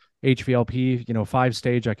 Fuji HVLP, you know,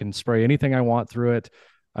 5-stage. I can spray anything I want through it.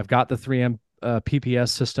 I've got the 3M PPS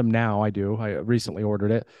system now. I recently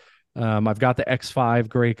ordered it. I've got the X5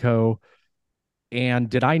 Graco. And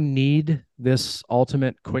did I need this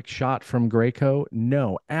ultimate quick shot from Graco?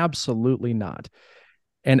 No, absolutely not.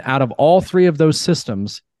 And out of all three of those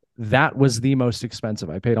systems, that was the most expensive.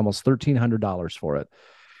 I paid almost $1,300 for it.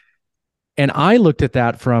 And I looked at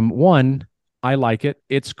that from one, I like it.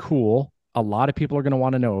 It's cool. A lot of people are going to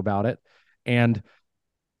want to know about it. And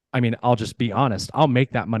I mean, I'll just be honest. I'll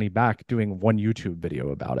make that money back doing one YouTube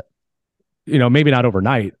video about it. You know, maybe not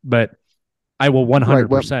overnight, but I will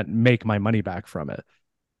 100% make my money back from it.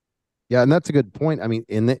 Yeah, and that's a good point. I mean,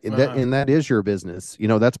 that is your business. You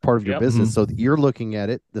know, that's part of your business. So you're looking at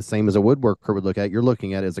it the same as a woodworker would look at it. You're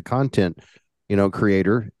looking at it as a content, you know,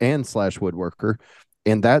 creator and / woodworker.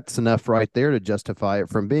 And that's enough right there to justify it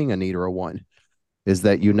from being a need or a one, is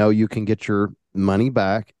that, you know, you can get your money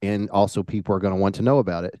back, and also people are going to want to know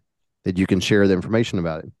about it, that you can share the information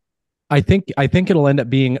about it. I think it'll end up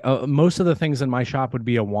being most of the things in my shop would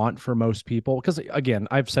be a want for most people. Because again,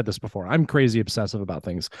 I've said this before, I'm crazy obsessive about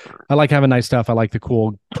things. I like having nice stuff. I like the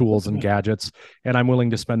cool tools and gadgets, and I'm willing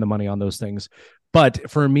to spend the money on those things.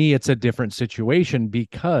 But for me, it's a different situation,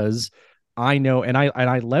 because I know, and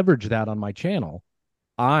I leverage that on my channel.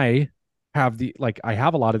 I have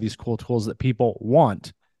a lot of these cool tools that people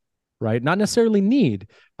want, right? Not necessarily need.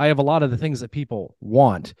 I have a lot of the things that people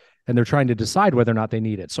want, and they're trying to decide whether or not they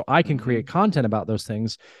need it. So I can create content about those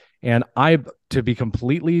things. And to be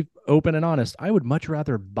completely open and honest, I would much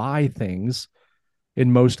rather buy things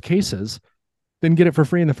in most cases than get it for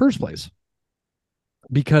free in the first place,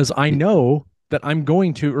 because I know that I'm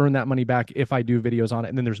going to earn that money back if I do videos on it,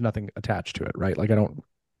 and then there's nothing attached to it, right? Like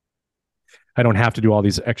I don't have to do all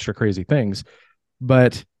these extra crazy things.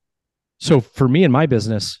 But so for me in my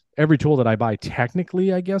business, every tool that I buy,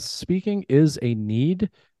 technically, I guess speaking, is a need,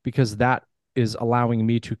 because that is allowing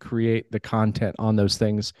me to create the content on those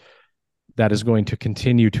things that is going to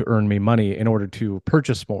continue to earn me money in order to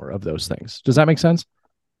purchase more of those things. Does that make sense?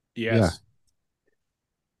 Yes. Yeah.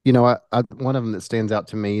 You know, I one of them that stands out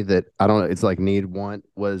to me that I don't know, it's like need want,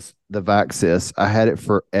 was the Vaxis. I had it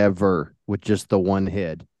forever with just the one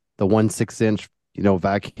head, the 1 6-inch, you know,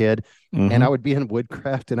 vac head. And I would be in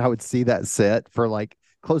Woodcraft and I would see that set for like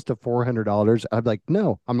close to $400. I'd be like,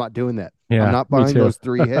 no, I'm not doing that. Yeah, I'm not buying those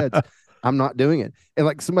 3 heads. I'm not doing it. And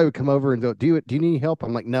like somebody would come over and go, do you need help?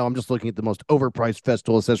 I'm like, no, I'm just looking at the most overpriced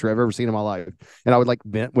Festool accessory I've ever seen in my life. And I would like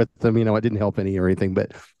vent with them, you know, I didn't help any or anything,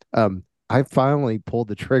 but I finally pulled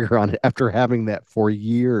the trigger on it after having that for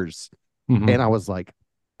years. And I was like,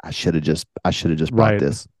 I should have just bought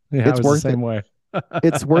this. Yeah, it's worth the same way.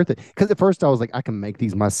 It's worth it. Because at first I was like, I can make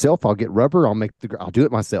these myself. I'll get rubber. I'll do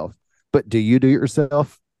it myself. But do you do it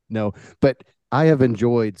yourself? No. But I have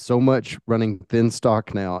enjoyed so much running thin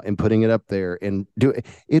stock now and putting it up there and do it.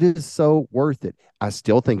 It is so worth it. I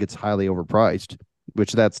still think it's highly overpriced,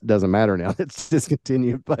 which doesn't matter now. It's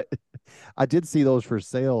discontinued. But I did see those for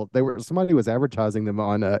sale. Somebody was advertising them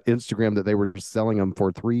on Instagram that they were selling them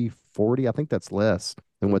for $340. I think that's less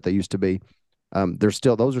than what they used to be.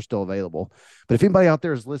 Those are still available. But if anybody out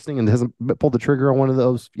there is listening and hasn't pulled the trigger on one of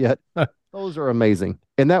those yet, those are amazing.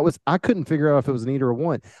 And I couldn't figure out if it was an need or a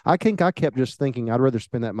want. I think I kept just thinking I'd rather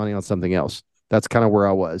spend that money on something else. That's kind of where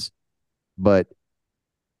I was. But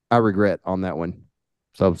I regret on that one.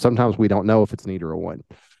 So sometimes we don't know if it's a need or a want.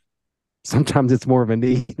 Sometimes it's more of a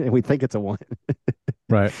need and we think it's a want.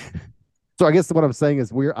 Right. So I guess what I'm saying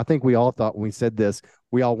is I think we all thought when we said this,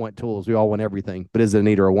 we all want tools, we all want everything, but is it a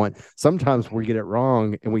need or a want? Sometimes we get it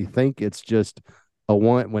wrong and we think it's just a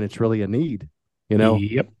want when it's really a need.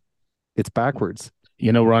 Yep. It's backwards.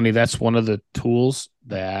 Ronnie, that's one of the tools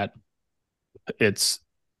that it is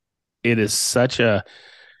it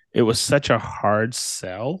was such a hard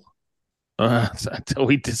sell until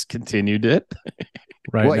we discontinued it.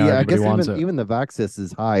 Right. Well, now yeah, I everybody guess wants it. even the Vaxis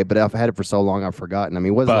is high, but I've had it for so long I've forgotten. I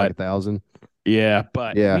mean, was it like 1,000? Yeah,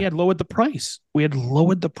 but Yeah. we had lowered the price. We had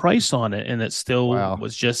lowered the price on it, and it still Wow.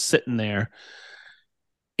 was just sitting there.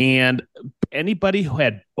 And anybody who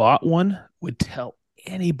had bought one would tell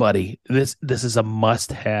anybody this is a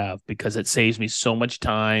must have because it saves me so much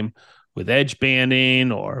time with edge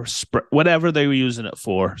banding or whatever they were using it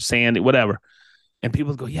for, sand, whatever. And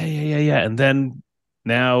people would go, yeah. And then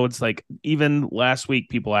now it's like, even last week,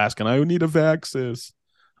 people asking, I need a Vaxis.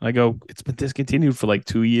 I go, it's been discontinued for like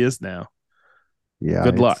 2 years now. Yeah.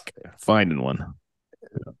 Good luck finding one.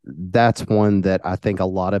 That's one that I think a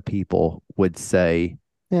lot of people would say,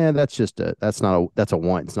 yeah, that's a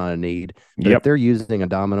want. It's not a need. But if they're using a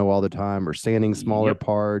domino all the time or sanding smaller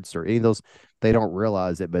parts or any of those, they don't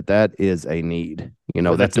realize it, but that is a need.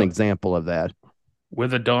 That's an example of that.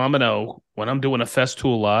 With a domino, when I'm doing a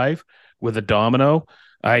Festool live with a domino,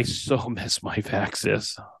 I so miss my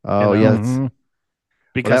Vaxis. Oh, yeah.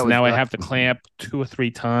 Because now I have to clamp 2 or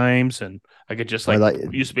 3 times, and I could just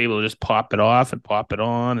used to be able to just pop it off and pop it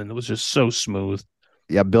on, and it was just so smooth.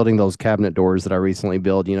 Yeah, building those cabinet doors that I recently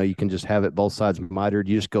built, you can just have it both sides mitered.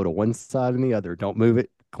 You just go to one side and the other. Don't move it.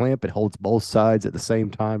 Clamp. It holds both sides at the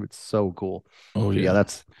same time. It's so cool. Oh, yeah.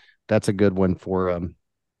 That's a good one for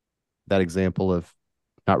that example of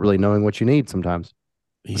not really knowing what you need sometimes.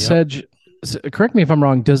 Yep. Sedge, correct me if I'm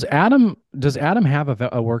wrong. Does Adam have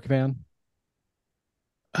a work van?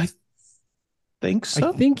 I think so.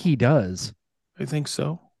 I think he does. I think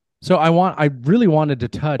so. So I really wanted to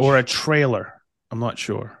touch, or a trailer. I'm not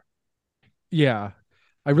sure. Yeah.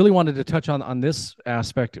 I really wanted to touch on this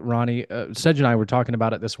aspect, Ronnie. Sedge and I were talking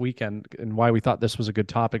about it this weekend and why we thought this was a good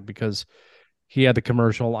topic, because he had the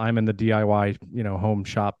commercial. I'm in the DIY, home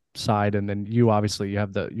shop side. And then you obviously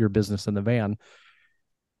have your business in the van.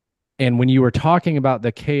 And when you were talking about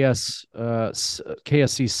the KSC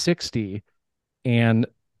 60 and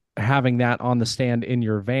having that on the stand in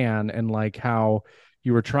your van, and like how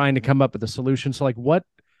you were trying to come up with a solution. So like what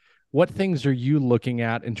things are you looking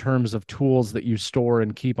at in terms of tools that you store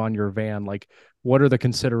and keep on your van? Like, what are the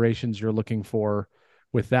considerations you're looking for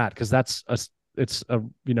with that? Because it's a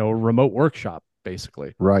remote workshop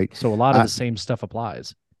basically, right? So a lot of the same stuff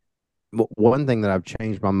applies. One thing that I've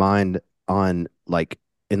changed my mind on, like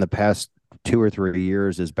in the past 2 or 3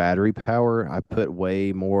 years, is battery power. I put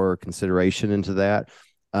way more consideration into that.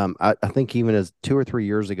 I think even as 2 or 3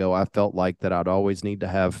 years ago, I felt like that I'd always need to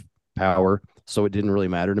have power. So it didn't really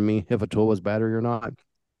matter to me if a tool was battery or not.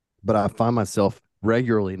 But I find myself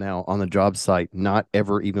regularly now on the job site not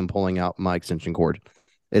ever even pulling out my extension cord.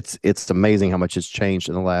 It's amazing how much it's changed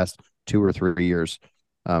in the last 2 or 3 years.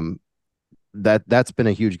 That's been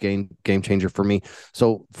a huge game changer for me.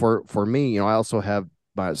 So for me, I also have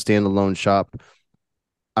my standalone shop.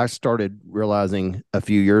 I started realizing a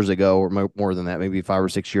few years ago, or more than that, maybe 5 or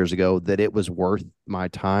 6 years ago, that it was worth my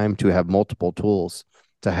time to have multiple tools,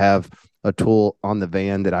 to have a tool on the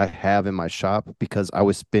van that I have in my shop, because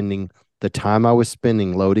the time I was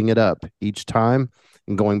spending loading it up each time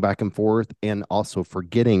and going back and forth, and also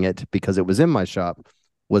forgetting it because it was in my shop,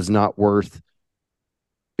 was not worth.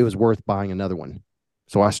 It was worth buying another one.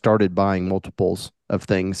 So I started buying multiples of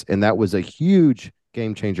things, and that was a huge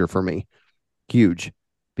game changer for me. Huge.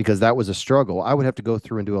 Because that was a struggle. I would have to go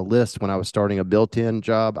through and do a list when I was starting a built-in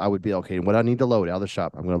job. I would be, okay, what I need to load out of the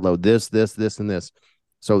shop. I'm going to load this, and this.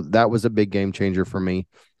 So that was a big game changer for me.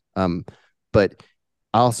 But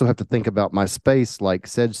I also have to think about my space. Like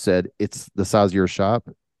Sedge said, it's the size of your shop.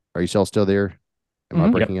 Are you all still there? Am I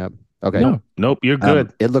breaking up? Okay. No, nope, you're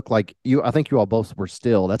good. It looked like I think you all both were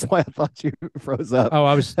still. That's why I thought you froze up. Oh,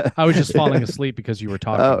 I was just falling asleep because you were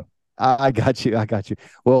talking. Oh, I got you.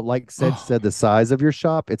 Well, like Sedge said, the size of your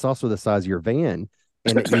shop, it's also the size of your van.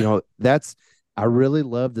 And, I really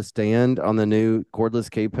love the stand on the new cordless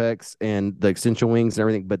Capex and the extension wings and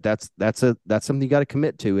everything, but that's something you got to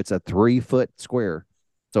commit to. It's a 3-foot square.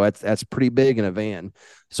 So that's pretty big in a van.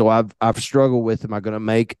 So I've struggled with, am I going to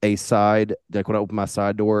make a side, like when I open my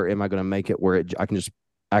side door, am I going to make it where I can just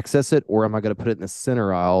access it, or am I going to put it in the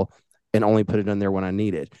center aisle and only put it in there when I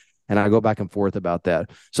need it? And I go back and forth about that.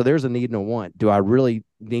 So there's a need and a want. Do I really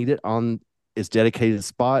need it on its dedicated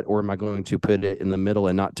spot, or am I going to put it in the middle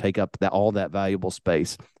and not take up all that valuable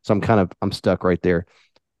space? So I'm stuck right there.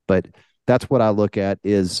 But that's what I look at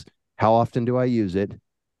is how often do I use it,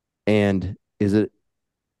 and does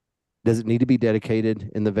it need to be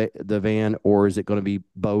dedicated in the van, or is it going to be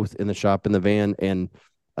both in the shop and the van, and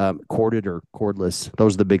corded or cordless?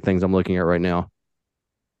 Those are the big things I'm looking at right now.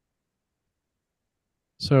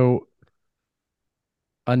 So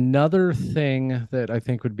another thing that I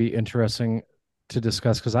think would be interesting to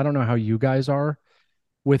discuss, because I don't know how you guys are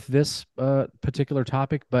with this particular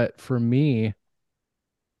topic, but for me,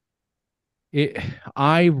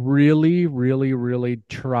 I really, really, really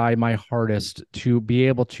try my hardest to be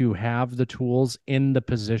able to have the tools in the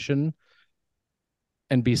position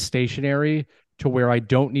and be stationary to where I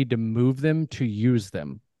don't need to move them to use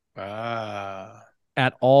them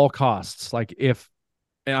at all costs. Like if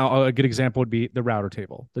a good example would be the router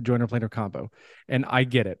table, the joiner planer combo. And I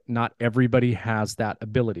get it. Not everybody has that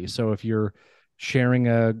ability. So if you're sharing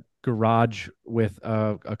a garage with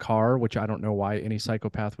a car, which I don't know why any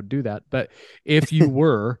psychopath would do that, but if you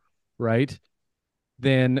were, right,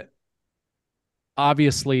 then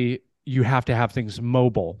obviously you have to have things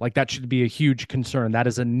mobile. Like that should be a huge concern. That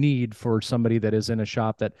is a need for somebody that is in a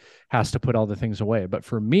shop that has to put all the things away. But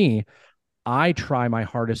for me, I try my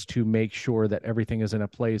hardest to make sure that everything is in a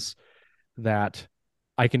place that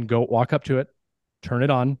I can go walk up to it, turn it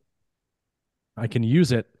on, I can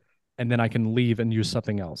use it, and then I can leave and use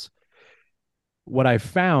something else. What I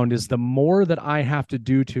found is the more that I have to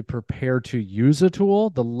do to prepare to use a tool,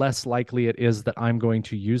 the less likely it is that I'm going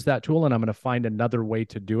to use that tool, and I'm going to find another way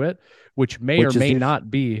to do it, which may or may not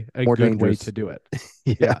be a good way to do it.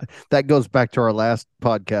 Yeah, that goes back to our last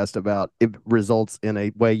podcast about it results in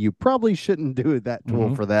a way you probably shouldn't do that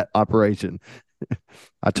tool for that operation.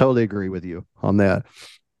 I totally agree with you on that.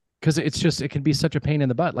 Because it can be such a pain in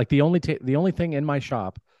the butt. Like the only thing in my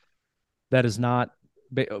shop that is not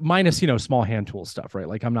minus small hand tool stuff, right?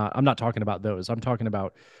 Like I'm not talking about those. I'm talking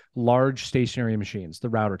about large stationary machines, the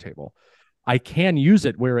router table. I can use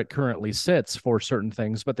it where it currently sits for certain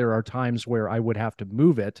things, but there are times where I would have to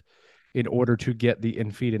move it in order to get the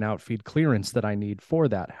in-feed and out-feed clearance that I need for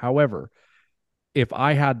that. However, if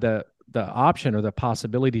I had the option or the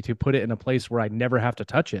possibility to put it in a place where I never have to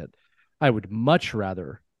touch it, I would much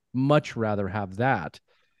rather have that.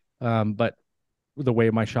 But the way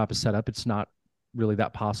my shop is set up, it's not really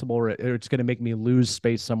that possible, or it's going to make me lose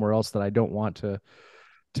space somewhere else that I don't want to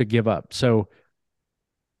give up. So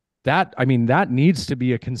that needs to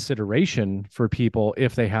be a consideration for people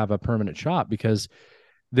if they have a permanent shop, because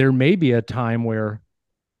there may be a time where,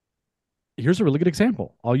 here's a really good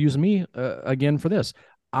example. I'll use me again for this.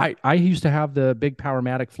 I used to have the big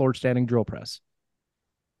Powermatic floor standing drill press.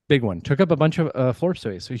 Big one. Took up a bunch of floor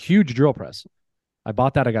space, a huge drill press. I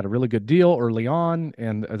bought that. I got a really good deal early on,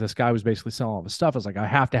 and this guy was basically selling all the stuff. I was like, I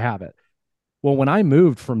have to have it. Well, when I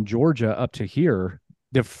moved from Georgia up to here,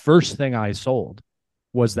 the first thing I sold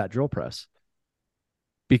was that drill press,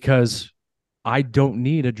 because I don't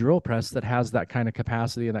need a drill press that has that kind of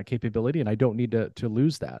capacity and that capability, and I don't need to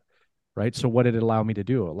lose that, right? So what did it allow me to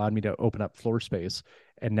do? It allowed me to open up floor space,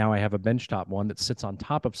 and now I have a benchtop one that sits on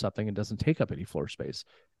top of something and doesn't take up any floor space,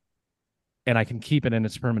 and I can keep it in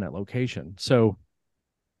its permanent location. So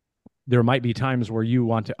there might be times where you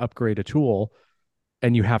want to upgrade a tool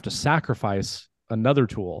and you have to sacrifice another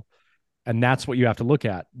tool. And that's what you have to look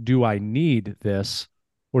at. Do I need this,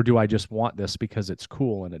 or do I just want this because it's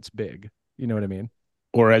cool and it's big? You know what I mean?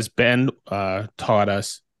 Or as Ben taught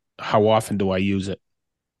us, how often do I use it?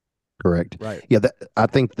 Correct. Right. Yeah, I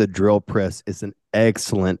think the drill press is an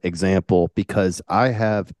excellent example, because I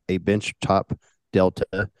have a benchtop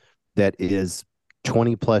Delta that is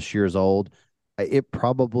 20 plus years old. It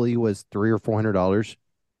probably was $300 or $400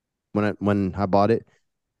 when I bought it.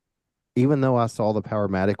 Even though I saw the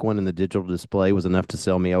Powermatic one and the digital display was enough to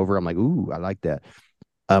sell me over, I'm like, ooh, I like that.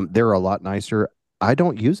 They're a lot nicer. I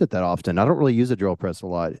don't use it that often. I don't really use a drill press a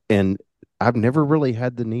lot, and I've never really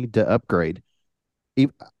had the need to upgrade.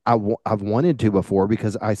 I've wanted to before,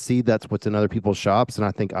 because I see that's what's in other people's shops, and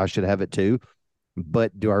I think I should have it too.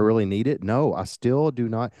 But do I really need it? No, I still do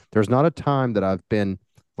not. There's not a time that I've been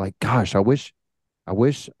like, gosh, I wish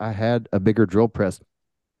I had a bigger drill press.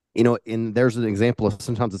 And there's an example of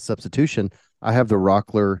sometimes a substitution. I have the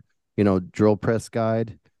Rockler, drill press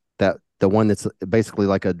guide, that the one that's basically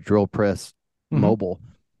like a drill press mobile.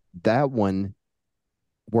 That one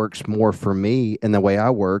works more for me and the way I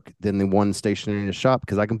work than the one stationary in the shop,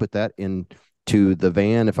 because I can put that into the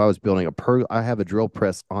van. If I was building I have a drill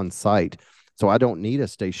press on site, so I don't need a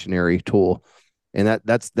stationary tool. And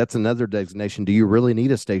that's another designation. Do you really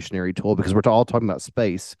need a stationary tool? Because we're all talking about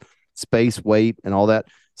space, weight, and all that.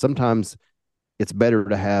 Sometimes it's better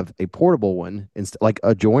to have a portable one instead, like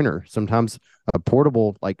a joiner. Sometimes a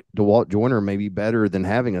portable like DeWalt joiner may be better than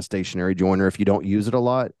having a stationary joiner if you don't use it a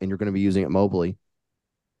lot and you're going to be using it mobily.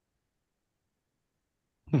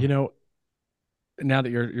 You know, now that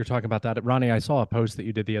you're talking about that, Ronnie, I saw a post that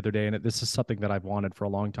you did the other day, and this is something that I've wanted for a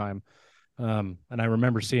long time. And I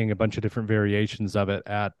remember seeing a bunch of different variations of it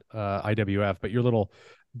at IWF, but your little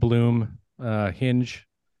Bloom hinge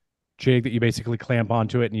jig that you basically clamp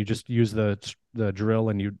onto it, and you just use the drill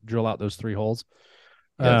and you drill out those 3 holes.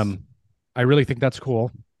 Yes. I really think that's cool.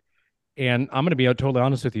 And I'm going to be totally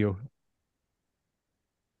honest with you.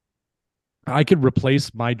 I could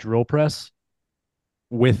replace my drill press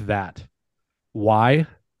with that. Why?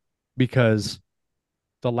 Because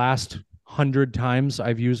the last 100 times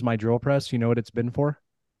I've used my drill press, you know what it's been for?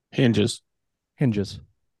 Hinges. Hinges.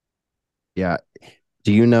 Yeah.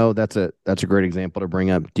 Do you know that's a great example to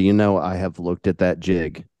bring up? Do you know I have looked at that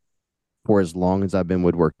jig for as long as I've been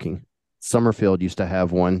woodworking? Summerfield used to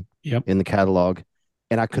have one in the catalog,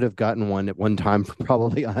 and I could have gotten one at one time for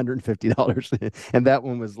probably $150. And that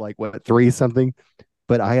one was like, what, 3 something?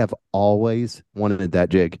 But I have always wanted that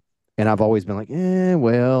jig. And I've always been like,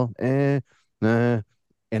 nah.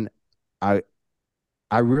 And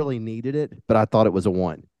I really needed it, but I thought it was a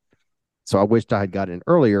 1. So I wished I had gotten it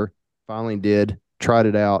earlier. Finally did, tried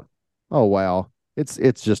it out. Oh, wow. It's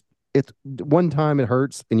one time it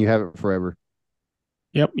hurts and you have it forever.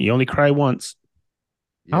 Yep. You only cry once.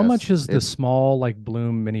 How much is the small like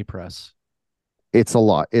Bloom mini press? It's a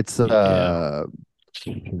lot. It's the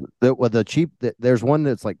cheap. There's one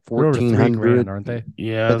that's like 1,400, aren't they?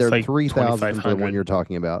 Yeah, but they're like 3,000 for the one you're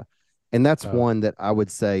talking about, and that's one that I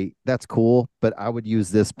would say that's cool. But I would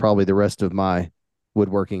use this probably the rest of my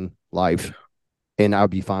woodworking life, and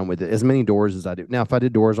I'd be fine with it. As many doors as I do now. If I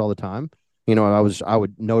did doors all the time, I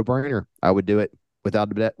would no brainer. I would do it without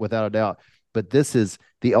a doubt. But this is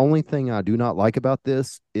the only thing I do not like about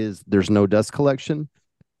this is there's no dust collection.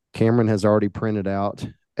 Cameron has already printed out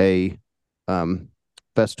a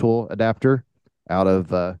Festool adapter out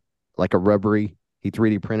of like a rubbery. He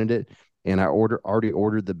 3D printed it, and I already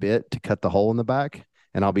ordered the bit to cut the hole in the back,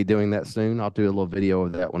 and I'll be doing that soon. I'll do a little video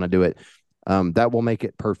of that when I do it. That will make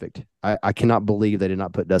it perfect. I cannot believe they did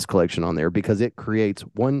not put dust collection on there because it creates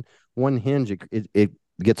one hinge. It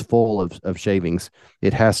gets full of shavings.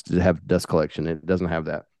 It has to have dust collection. It doesn't have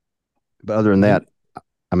that. But other than that,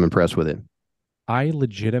 I'm impressed with it. I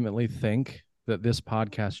legitimately think that this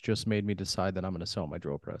podcast just made me decide that I'm going to sell my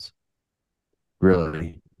drill press.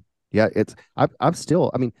 Really? Yeah, I'm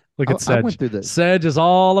still, I mean, look at Sedge. I went through this. Sedge is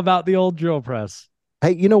all about the old drill press.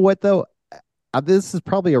 Hey, you know what though? This is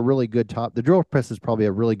probably a really good top. The drill press is probably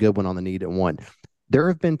a really good one on the Need It One. There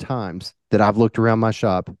have been times that I've looked around my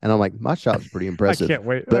shop and I'm like, my shop's pretty impressive.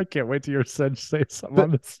 I can't wait to hear Sedge say something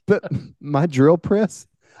on this. But my drill press,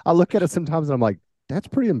 I look at it sometimes and I'm like, that's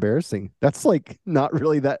pretty embarrassing. That's like not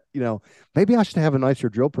really that, maybe I should have a nicer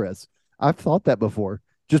drill press. I've thought that before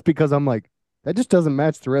just because I'm like, that just doesn't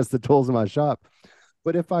match the rest of the tools in my shop.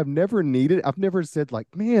 But if I've never needed, I've never said like,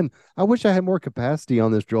 man, I wish I had more capacity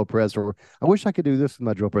on this drill press, or I wish I could do this with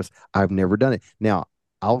my drill press. I've never done it. Now,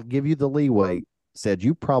 I'll give you the leeway. Said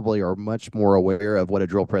you probably are much more aware of what a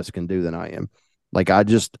drill press can do than I am. Like I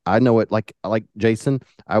know it. Like Jason,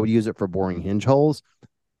 I would use it for boring hinge holes.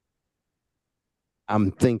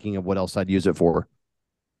 I'm thinking of what else I'd use it for.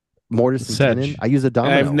 Mortise and tenon. I use a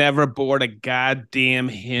domino. I've never bored a goddamn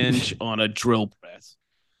hinge on a drill press.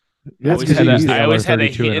 I always had a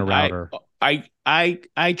hit. In a router.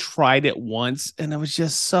 I tried it once and it was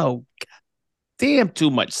just so damn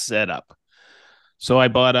too much setup. So I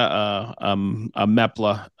bought a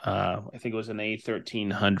Mepla. I think it was an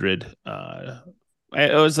A1300.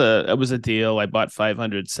 It was a deal. I bought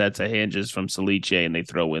 500 sets of hinges from Salice, and they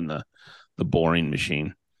throw in the boring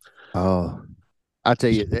machine. Oh, I'll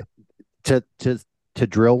tell you, to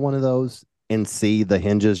drill one of those and see the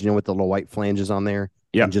hinges, with the little white flanges on there,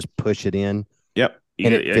 and just push it in. Yep,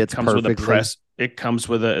 and it comes perfectly. With a press. It comes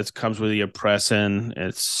with a press in.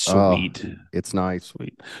 It's sweet. Oh, it's nice,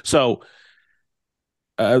 sweet. So.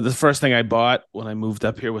 The first thing I bought when I moved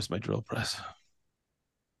up here was my drill press.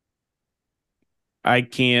 I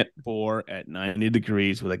can't bore at 90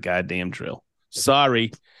 degrees with a goddamn drill.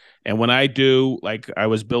 Sorry. And when I do, like I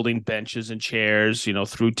was building benches and chairs,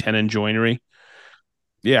 through tenon joinery.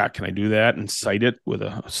 Yeah, can I do that and sight it with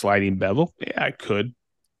a sliding bevel? Yeah, I could.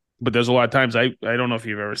 But there's a lot of times I don't know if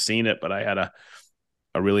you've ever seen it, but I had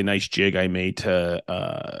a really nice jig I made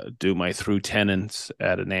to do my through tenons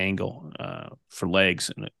at an angle for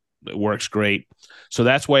legs, and it works great. So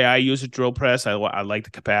that's why I use a drill press. I like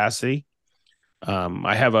the capacity.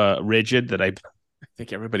 I have a rigid that I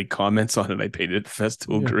think everybody comments on it. I painted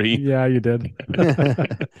Festool green. Yeah, you did.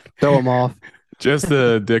 Throw them off. Just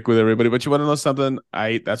a dick with everybody. But you want to know something?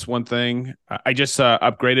 That's one thing. I just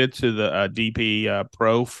upgraded to the DP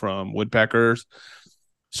Pro from Woodpeckers.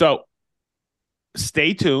 So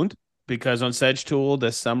stay tuned, because on Sedge Tool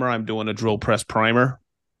this summer I'm doing a drill press primer,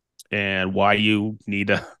 and why you need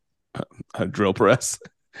a drill press.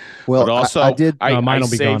 Well, but also I did. Mine will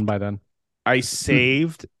be gone by then. I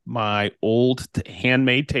saved my old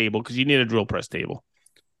handmade table, because you need a drill press table.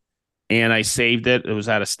 And I saved it. It was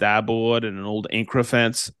at a stab board and an old Incra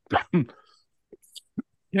fence. And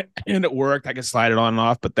it worked. I could slide it on and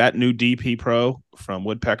off. But that new DP Pro from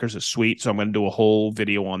Woodpeckers is sweet. So I'm going to do a whole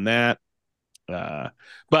video on that. But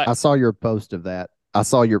I saw your post of that. I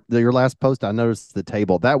saw your last post. I noticed the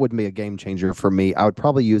table. That would be a game changer for me. I would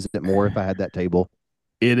probably use it more if I had that table.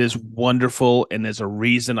 it is wonderful, and there's a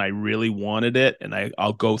reason I really wanted it, and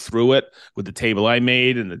I'll go through it with the table I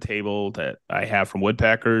made and the table that I have from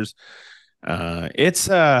Woodpeckers. It's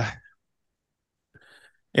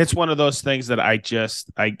one of those things that I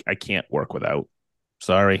can't work without.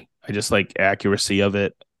 Sorry. I just like accuracy of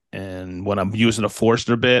it. And when I'm using a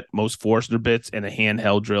Forstner bit, most Forstner bits and a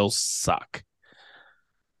handheld drill suck.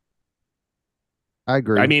 I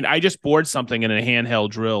agree. I mean, I just bored something in a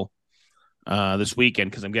handheld drill this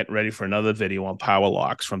weekend because I'm getting ready for another video on power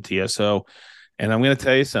locks from TSO. And I'm going to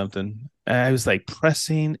tell you something. I was like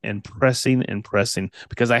pressing and pressing and pressing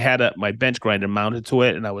because I had my bench grinder mounted to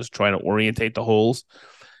it, and I was trying to orientate the holes.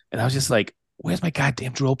 And I was just like, where's my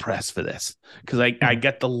goddamn drill press for this? Because I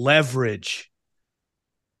get the leverage.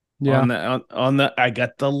 Yeah. I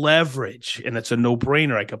got the leverage, and it's a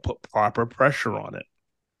no-brainer. I could put proper pressure on it.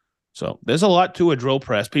 So there's a lot to a drill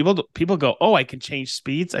press. People go, oh, I can change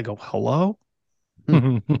speeds. I go, hello?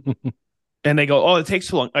 And they go, oh, it takes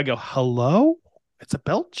too long. I go, hello? It's a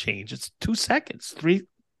belt change. It's 2 seconds,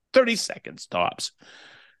 30 seconds tops.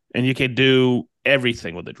 And you can do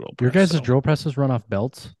everything with the drill press. Your guys' drill presses run off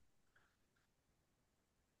belts?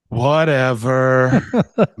 Whatever.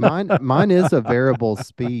 Mine is a variable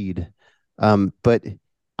speed. But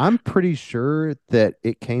I'm pretty sure that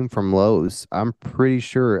it came from Lowe's. I'm pretty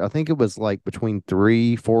sure. I think it was like between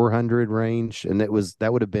 300-400 range, and that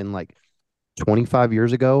would have been like 25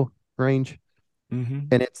 years ago range. Mm-hmm.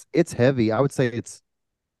 And it's heavy. I would say it's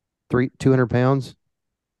 200 pounds.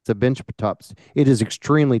 It's a bench tops. It is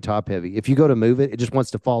extremely top heavy. If you go to move it, it just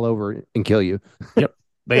wants to fall over and kill you. Yep.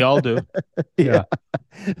 They all do. Yeah.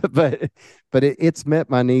 But it's met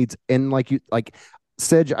my needs. And like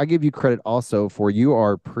Sedge, I give you credit also for you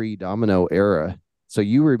are pre-domino era. So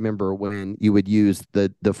you remember when you would use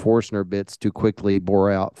the Forstner bits to quickly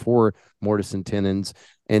bore out for mortise and tenons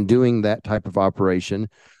and doing that type of operation,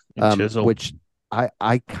 which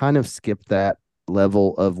I kind of skipped that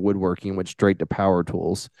level of woodworking, went straight to power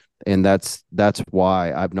tools. And that's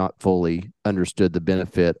why I've not fully understood the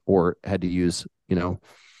benefit or had to use, a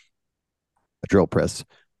drill press.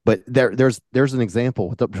 But there's an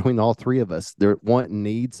example between all three of us. Their want and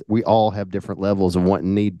needs. We all have different levels of want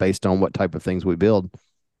and need based on what type of things we build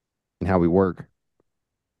and how we work.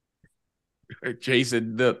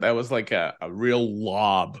 Jason, that was like a real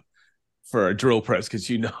lob for a drill press, because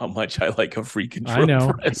you know how much I like a freaking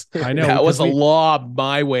drill press. I know. That was a lob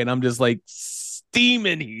my way, and I'm just like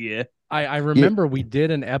steaming here. I remember we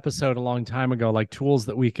did an episode a long time ago, like tools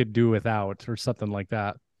that we could do without or something like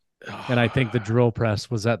that. And I think the drill press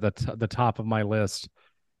was at the top of my list.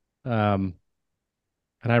 And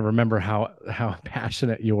I remember how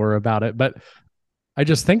passionate you were about it. But I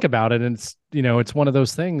just think about it, and it's one of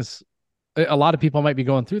those things. A lot of people might be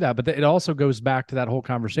going through that, but it also goes back to that whole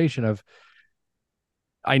conversation of,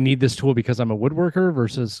 I need this tool because I'm a woodworker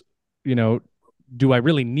versus, do I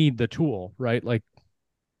really need the tool, right? Like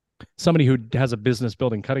somebody who has a business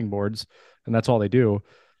building cutting boards and that's all they do,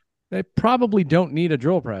 they probably don't need a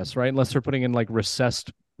drill press, right? Unless they're putting in like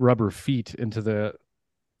recessed rubber feet into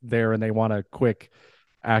there and they want a quick,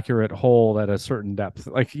 accurate hole at a certain depth.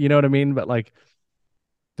 Like, you know what I mean? But like,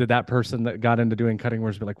 did that person that got into doing cutting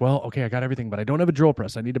boards be like, well, okay, I got everything, but I don't have a drill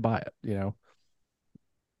press. I need to buy it,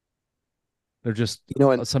 They're just,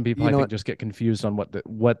 some people I think just get confused on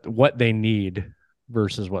what they need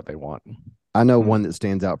versus what they want. I know one that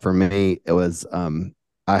stands out for me. It was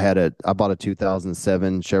I bought a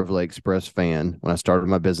 2007 Chevrolet Express fan when I started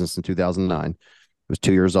my business in 2009. It was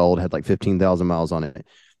 2 years old, had like 15,000 miles on it.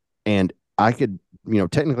 And I could,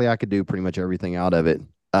 technically I could do pretty much everything out of it.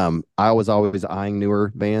 I was always eyeing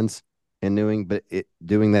newer vans and doing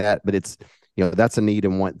that, but it's, that's a need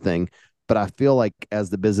and want thing. But I feel like as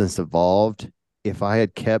the business evolved, if I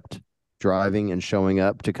had kept driving and showing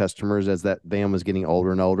up to customers as that van was getting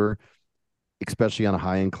older and older, especially on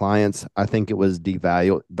high end clients, I think it was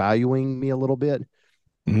valuing me a little bit.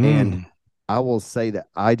 And Mm. I will say that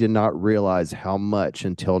I did not realize how much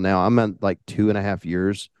until now. I'm at like 2.5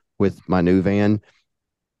 years with my new van,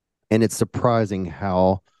 and it's surprising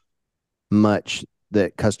how much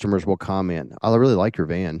that customers will comment. I really like your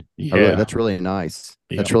van. Yeah. That's really nice.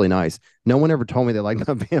 That's Yep. really nice. No one ever told me they liked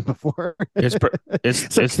my van before. It's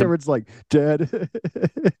it's So it's the Cameron's like, Dad,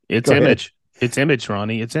 it's go ahead. image. It's image,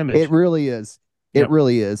 Ronnie. It's It image. really is. It Yep.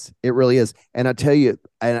 really is. It really is. And I tell you,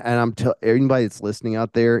 and I'm tell anybody that's listening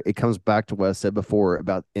out there, it comes back to what I said before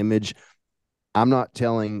about image. I'm not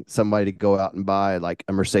telling somebody to go out and buy like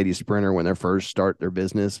a Mercedes Sprinter when they first start their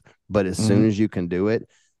business, but as soon Hmm. as you can do it,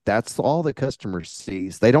 that's all the customer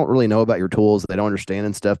sees. They don't really know about your tools, they don't understand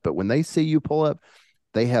and stuff, but when they see you pull up,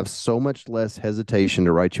 they have so much less hesitation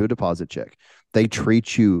to write you a deposit check. They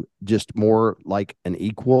treat you just more like an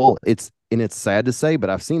equal. It's sad to say, but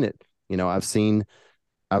I've seen it. I've seen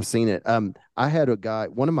it. I had a guy,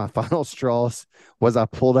 one of my final straws was I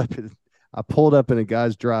pulled up in a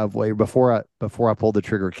guy's driveway before I pulled the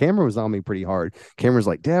trigger. Cameron was on me pretty hard. Cameron's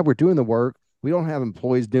like, Dad, we're doing the work. We don't have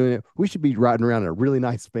employees doing it. We should be riding around in a really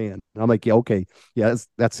nice van. And I'm like, yeah, okay. Yeah,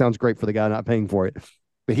 that sounds great for the guy not paying for it.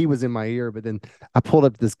 But he was in my ear. But then I pulled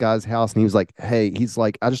up to this guy's house and he was like, hey, he's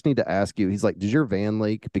like, I just need to ask you. He's like, does your van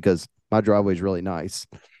leak? Because my driveway is really nice.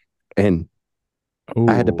 And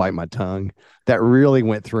I had to Oh, bite my tongue. That really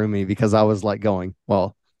went through me because I was like going,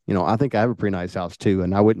 well, I think I have a pretty nice house too,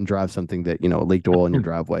 and I wouldn't drive something that, leaked oil in your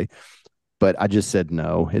driveway. But I just said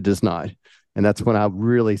no, it does not. And that's when I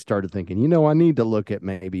really started thinking, I need to look at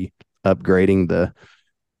maybe upgrading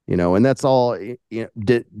and that's all.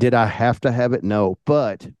 Did I have to have it? No.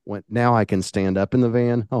 But now I can stand up in the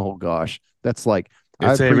van. Oh gosh. That's like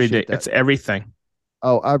I It's every day. appreciate that. It's everything.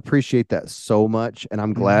 Oh, I appreciate that so much. And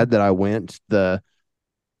I'm Hmm. glad that I went the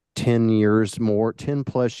 10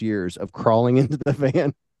 plus years of crawling into the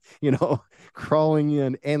van, you know, crawling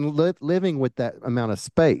in and living with that amount of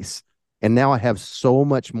space. And now I have so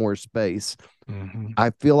much more space. Hmm.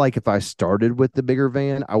 I feel like if I started with the bigger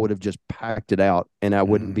van, I would have just packed it out and I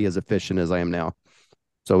wouldn't be Hmm. as efficient as I am now.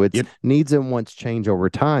 So it's Yep. needs and wants change over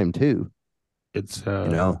time too. It's You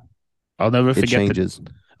know, I'll never it forget changes.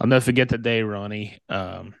 I'll never forget the day, Ronnie.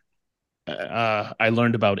 I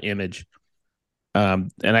learned about image.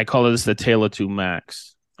 And I call this the tale of two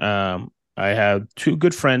Macs. I have two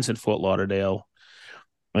good friends in Fort Lauderdale,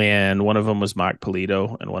 and one of them was Mark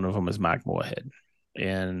Polito, and one of them was Mark Moorhead.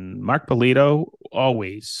 And Mark Polito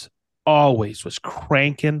always was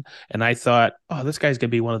cranking, and I thought, oh, this guy's gonna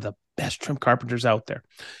be one of the best trim carpenters out there.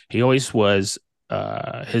 He always was.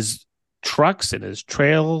 His trucks and his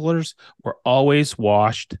trailers were always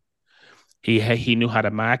washed. He knew how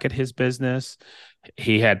to market his business.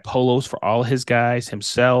 He had polos for all his guys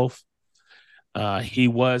himself. He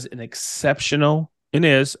was an exceptional and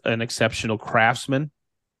is an exceptional craftsman.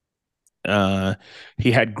 Uh,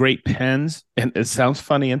 he had great pens, and it sounds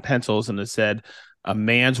funny in pencils, and it said, "A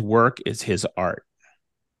man's work is his art."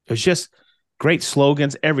 It was just great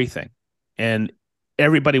slogans, everything, and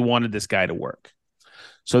everybody wanted this guy to work.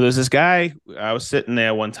 So there's this guy. I was sitting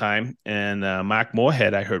there one time, and Mark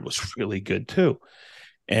Moorhead I heard was really good too.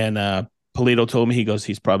 And Polito told me, he goes,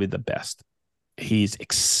 he's probably the best. He's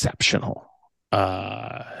exceptional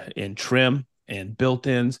in trim and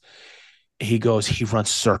built-ins. He goes, he runs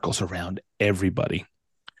circles around everybody.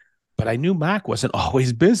 But I knew Mac wasn't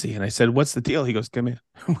always busy. And I said, what's the deal? He goes, come here.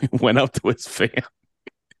 We went out to his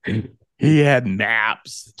van. He had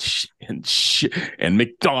naps and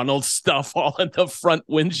McDonald's stuff all in the front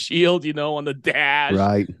windshield, on the dash.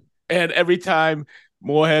 Right. And every time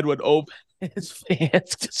Moorhead would open his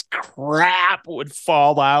fans, just crap would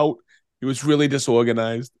fall out. He was really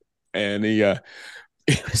disorganized, and he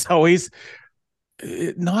was always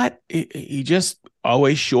not. He just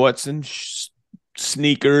always shorts and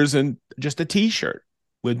sneakers and just a t-shirt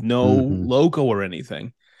with no Mm-hmm. logo or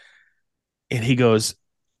anything. And he goes,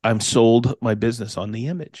 I'm sold my business on the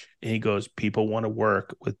image. And he goes, people want to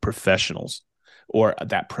work with professionals or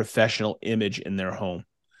that professional image in their home.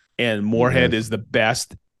 And Moorhead Yes. is the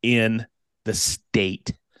best in the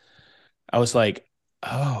state. I was like,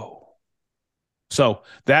 oh. So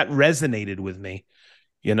that resonated with me,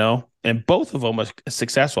 and both of them are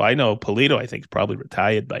successful. I know Polito, I think, is probably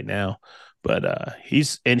retired by now, but he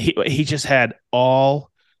just had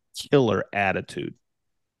all killer attitude.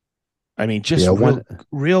 I mean, just Yeah.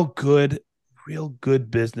 real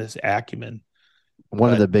good business acumen,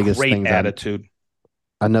 One of the but biggest great things attitude.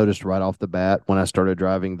 I noticed right off the bat when I started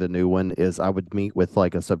driving the new one is I would meet with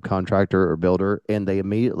like a subcontractor or builder, and they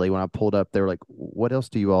immediately, when I pulled up, they were like, "What else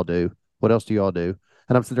do you all do? What else do you all do?"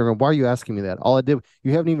 And I'm sitting there going, why are you asking me that? All I did,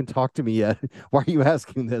 you haven't even talked to me yet. Why are you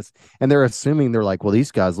asking this? And they're assuming, they're like, well,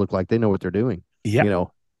 these guys look like they know what they're doing, Yep. you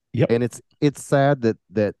know? Yep. And it's sad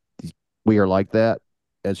that we are like that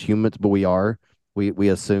as humans, but we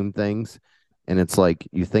assume things. And it's like,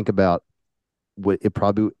 you think about what it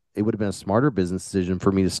would have been a smarter business decision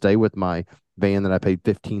for me to stay with my van that I paid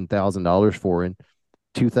 $15,000 for in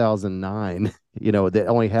 2009, that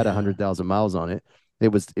only had 100,000 miles on it. It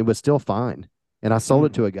was still fine. And I sold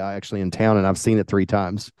it to a guy actually in town, and I've seen it 3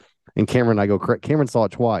 times. And Cameron and I go, Cameron saw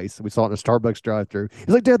it twice. We saw it in a Starbucks drive-through. He's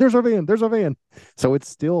like, Dad, there's our van. There's our van. So it's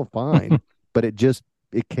still fine. But it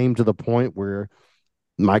came to the point where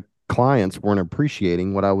my clients weren't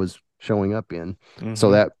appreciating what I was showing up in. Mm-hmm.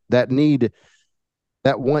 So that need,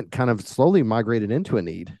 that want kind of slowly migrated into a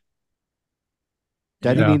need.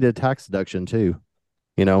 Daddy needed a tax deduction too.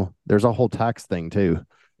 There's a whole tax thing too.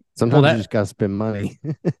 Sometimes you just got to spend money.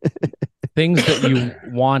 Things that you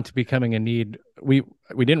want becoming a need. We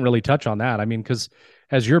didn't really touch on that. I mean, because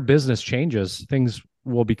as your business changes, things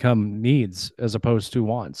will become needs as opposed to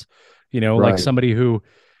wants. Like somebody who,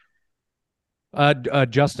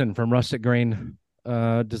 Justin from Rustic Grain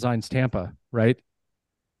Designs Tampa, right?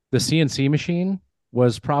 The CNC machine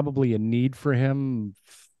was probably a need for him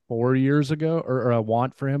 4 years ago, or a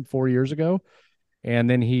want for him 4 years ago. And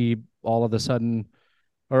then he all of a sudden,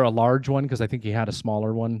 or a large one, because I think he had a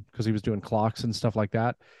smaller one because he was doing clocks and stuff like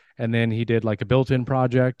that. And then he did like a built-in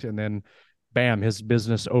project, and then bam, his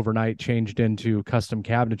business overnight changed into custom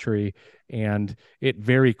cabinetry, and it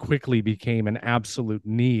very quickly became an absolute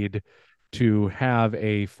need to have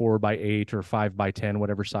a 4x8 or 5x10,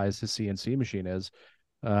 whatever size his CNC machine is.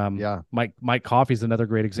 Mike Coffey's another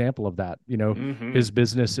great example of that. His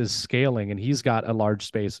business is scaling, and he's got a large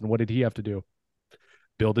space. And what did he have to do?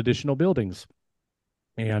 Build additional buildings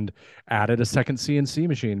and added a second CNC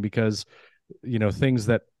machine because, things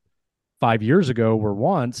that 5 years ago were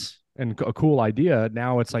wants and a cool idea,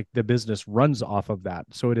 now it's like the business runs off of that.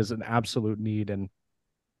 So it is an absolute need, and,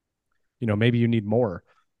 maybe you need more.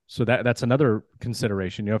 So that's another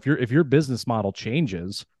consideration. If your business model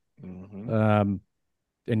changes, and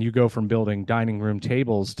you go from building dining room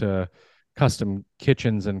tables to custom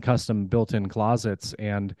kitchens and custom built-in closets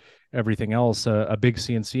and everything else, a big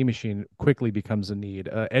CNC machine quickly becomes a need.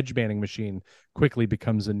 Edge banding machine quickly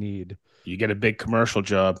becomes a need. You get a big commercial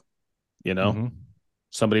job,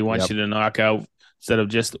 Somebody wants you to knock out, instead of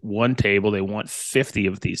just one table, they want 50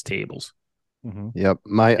 of these tables. Yep.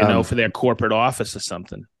 For their corporate office or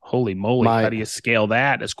something. Holy moly. How do you scale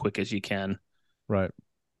that as quick as you can? Right.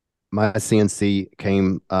 My CNC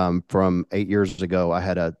came from 8 years ago. I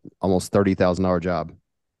had a almost $30,000 job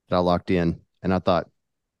that I locked in, and I thought,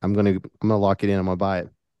 I'm gonna lock it in. I'm gonna buy it.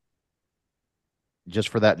 Just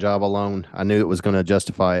for that job alone, I knew it was going to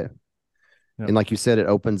justify it. Yep. And like you said, it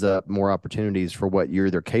opens up more opportunities for what you're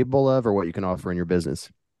either capable of or what you can offer in your business.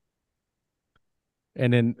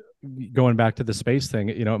 And then going back to the space thing,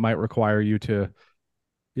 it might require you to,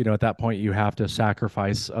 at that point, you have to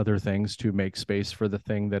sacrifice other things to make space for the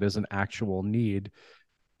thing that is an actual need,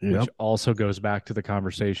 which also goes back to the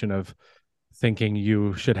conversation of thinking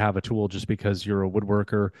you should have a tool just because you're a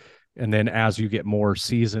woodworker. And then as you get more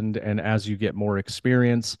seasoned and as you get more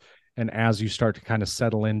experience and as you start to kind of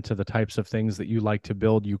settle into the types of things that you like to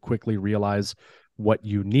build, you quickly realize what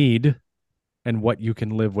you need and what you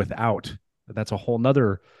can live without. That's a whole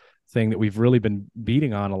nother thing that we've really been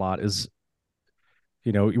beating on a lot is,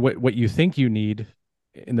 what you think you need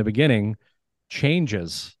in the beginning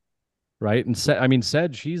changes, right? And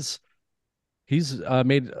Sedge, he's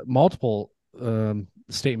made multiple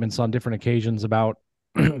statements on different occasions about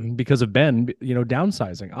because of Ben,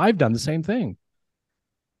 downsizing. I've done the same thing,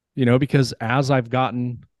 because as I've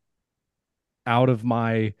gotten out of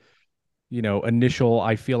my, initial,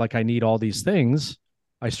 I feel like I need all these things,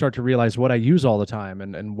 I start to realize what I use all the time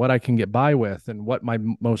and what I can get by with and what my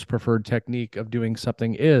most preferred technique of doing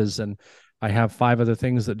something is. And I have 5 other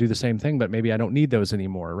things that do the same thing, but maybe I don't need those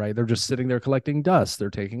anymore, right? They're just sitting there collecting dust.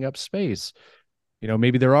 They're taking up space.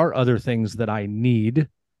 Maybe there are other things that I need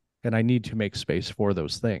and I need to make space for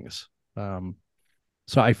those things.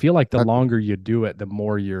 So I feel like the longer you do it, the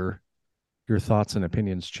more your thoughts and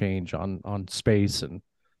opinions change on space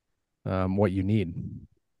and what you need.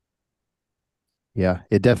 Yeah,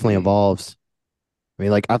 it definitely evolves. I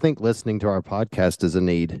mean, I think listening to our podcast is a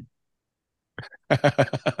need.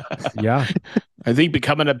 Yeah. I think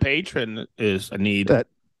becoming a patron is a need.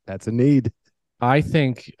 That's a need. I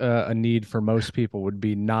think a need for most people would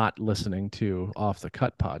be not listening to Off the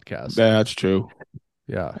Cut podcast. That's true.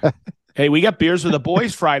 Yeah. Hey, we got Beers with the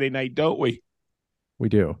Boys Friday night, don't we? We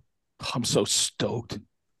do. I'm so stoked.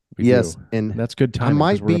 We Yes, do. and That's good I timing because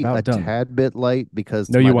might we're be a about done. tad bit late because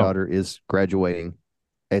No, my you won't. daughter is graduating.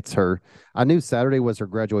 It's her. I knew Saturday was her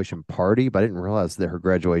graduation party, but I didn't realize that her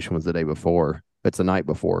graduation was the day before. It's the night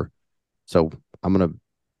before. So I'm gonna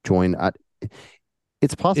join.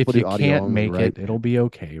 It's possible If to you do audio can't only, make right? it, it'll be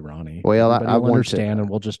okay, Ronnie. Well, Everybody I will want to. understand, and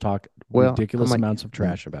we'll just talk Well, I ridiculous might. amounts of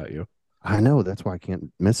trash about you. I know that's why I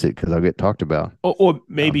can't miss it because I'll get talked about. Or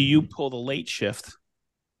maybe Um, you pull the late shift.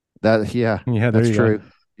 Yeah, Yeah, there that's you go. true.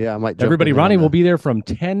 Yeah, I might jump Everybody, in there Ronnie on will the. be there from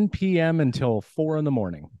 10 p.m. until 4 in the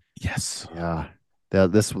morning. Yes. Yeah.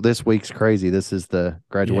 This week's crazy. This is the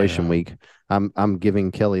graduation Yeah. week. I'm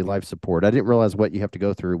giving Kelly life support. I didn't realize what you have to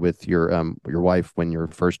go through with your wife when your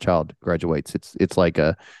first child graduates. It's like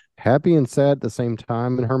a happy and sad at the same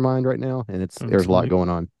time in her mind right now, and there's a lot going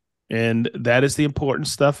on. And that is the important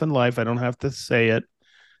stuff in life. I don't have to say it.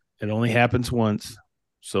 It only happens once.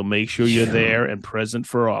 So make sure you're there and present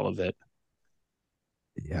for all of it.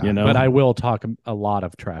 Yeah. You know? But I will talk a lot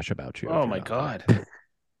of trash about you. Oh my God.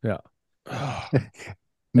 Yeah. Oh.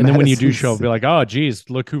 And then when you do Madison's- show up, be like, oh, geez,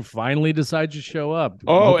 look who finally decides to show up.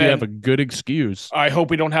 Oh, Hope you and- have a good excuse. I hope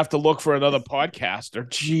we don't have to look for another podcaster.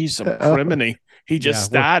 Jeez, some criminy. He just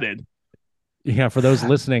started. Yeah, for those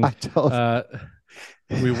listening, I told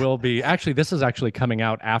we will be. Actually, this is actually coming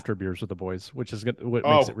out after Beers with the Boys, which is what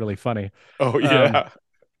makes it really funny. Oh, yeah.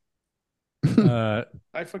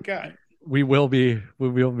 I forgot. We will be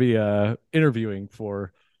interviewing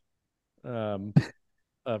for a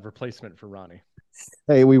replacement for Ronnie.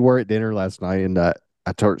 Hey, we were at dinner last night, and I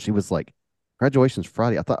told her, she was like, "Graduation's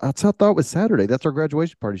Friday." I thought it was Saturday. That's our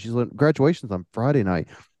graduation party. She's like, "Graduation's on Friday night,"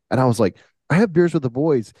 and I was like, "I have Beers with the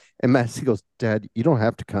Boys." And Massey goes, "Dad, you don't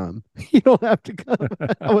have to come. You don't have to come."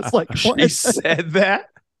 I was like, "What?" She said that.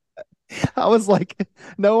 I was like,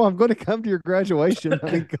 "No, I'm going to come to your graduation."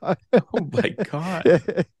 I mean, God. Oh my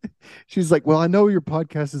God. She's like, "Well, I know your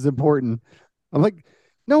podcast is important." I'm like,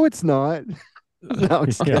 "No, it's not." No, I'm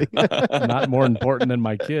just kidding. Not more important than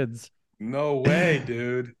my kids. No way,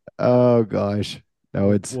 dude. Oh gosh.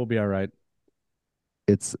 No, we'll be all right.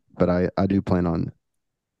 But I do plan on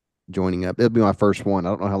joining up. It'll be my first one. I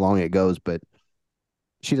don't know how long it goes, but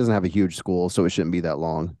she doesn't have a huge school, so it shouldn't be that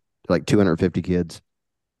long. Like 250 kids.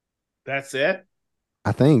 That's it?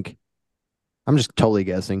 I think. I'm just totally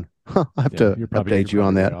guessing. I have to update you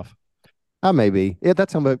on that. I may be. Yeah,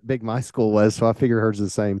 that's how big my school was, so I figure hers is the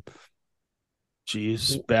same.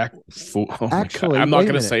 Jeez, back. Oh actually, I'm not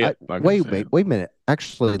going to say it. Wait a minute.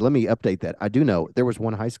 Actually, let me update that. I do know there was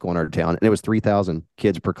one high school in our town, and it was 3,000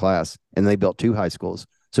 kids per class, and they built 2 high schools.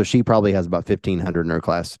 So she probably has about 1,500 in her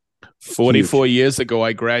class. 44 years ago,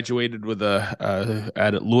 I graduated with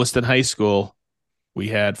at Lewiston High School. We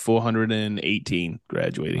had 418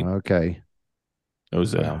 graduating. Okay. It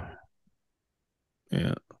was yeah.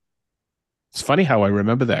 It's funny how I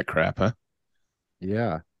remember that crap, huh?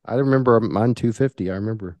 Yeah. I remember mine 250. I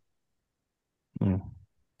remember. And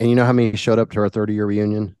you know how many showed up to our 30-year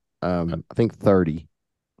reunion? I think 30.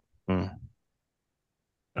 I've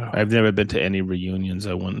never been to any reunions.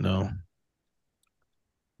 I wouldn't know.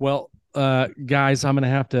 Well, guys, I'm going to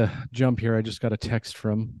have to jump here. I just got a text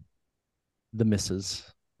from the missus.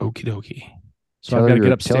 Okie dokie. So I've got to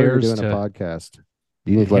get upstairs. Tell her you're doing a podcast.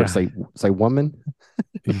 You need to let her say woman.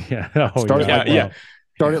 Yeah. Oh,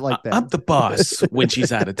 Start it like that. I'm the boss when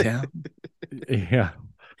she's out of town. Yeah.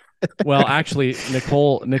 Well, actually,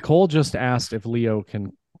 Nicole just asked if Leo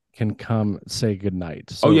can come say goodnight.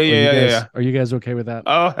 So yeah. Are you guys okay with that?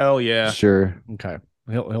 Oh, hell yeah. Sure. Okay.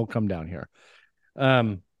 He'll come down here.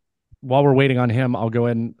 While we're waiting on him, I'll go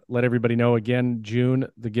ahead and let everybody know again, June,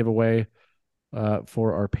 the giveaway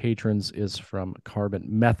for our patrons is from Carbon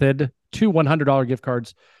Method. 2 $100 gift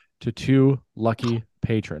cards to 2 lucky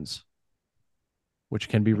patrons, which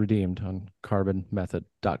can be redeemed on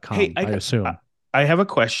carbonmethod.com, hey, I assume. I have a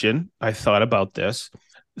question. I thought about this.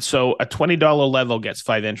 So a $20 level gets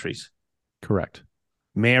 5 entries. Correct.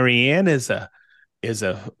 Marianne is a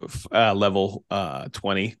level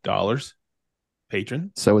 $20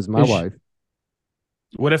 patron. So is my wife.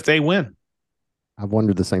 What if they win? I've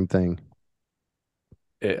wondered the same thing.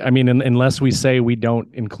 I mean, unless we say we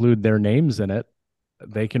don't include their names in it,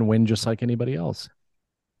 they can win just like anybody else.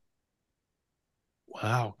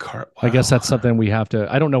 Wow. I guess that's something we have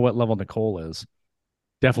to. I don't know what level Nicole is.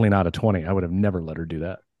 Definitely not a 20. I would have never let her do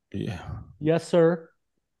that. Yeah. Yes, sir.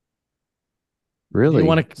 Really? Do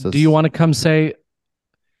you want to come say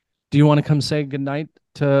goodnight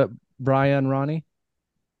to Brian and Ronnie?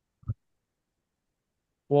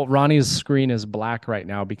 Well, Ronnie's screen is black right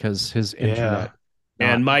now because his internet.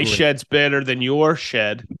 And my shed's better than your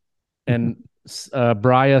shed. And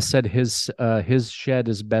Brian said his shed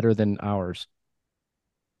is better than ours.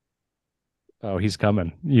 Oh, he's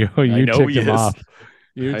coming. You know ticked he him is. off.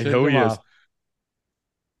 You I ticked know him he is. off.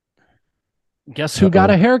 Guess who got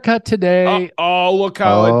a haircut today? Oh, look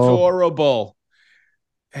how Oh. adorable.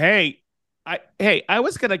 Hey, I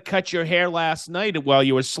was gonna cut your hair last night while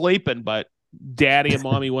you were sleeping, but Daddy and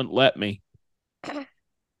Mommy wouldn't let me.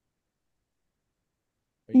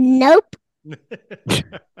 Nope.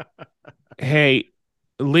 Hey,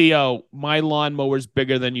 Leo, my lawnmower's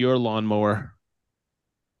bigger than your lawnmower.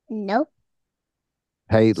 Nope.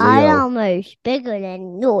 Hey, I Leo. almost bigger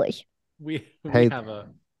than yours. we Hey. have a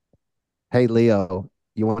Hey, Leo.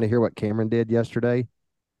 You want to hear what Cameron did yesterday?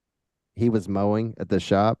 He was mowing at the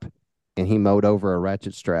shop, and he mowed over a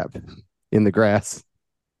ratchet strap in the grass.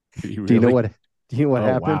 Do you know what? Do you know what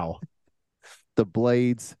happened? Wow. The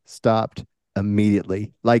blades stopped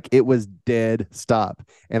immediately. Like it was dead stop.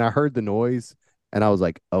 And I heard the noise and I was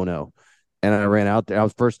like, oh no. And I ran out there. I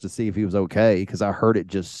was first to see if he was okay because I heard it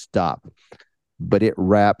just stop. But it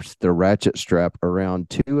wrapped the ratchet strap around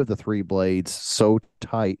 2 of the 3 blades so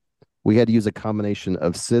tight. We had to use a combination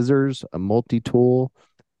of scissors, a multi-tool,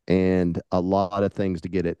 and a lot of things to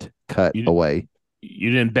get it cut away. You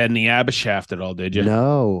didn't bend the Abishaft at all, did you?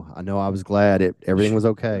 No, I know. I was glad everything was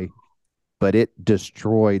okay. But it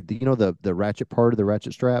destroyed the ratchet part of the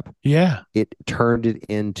ratchet strap. Yeah. It turned it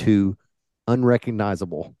into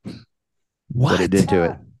unrecognizable. What it did to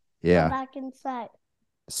it. Go Yeah. back inside.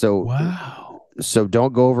 So Wow. So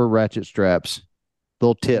don't go over ratchet straps.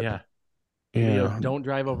 Little tip. Yeah. Yeah. Leo, don't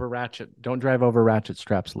drive over ratchet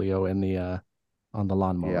straps, Leo, in the on the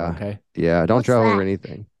lawnmower, Yeah. okay? Yeah. Don't What's drive over that?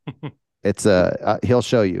 anything. It's he'll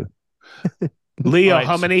show you. Leo, All right,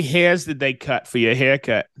 how so- many hairs did they cut for your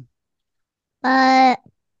haircut? But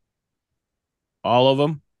All of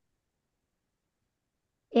them?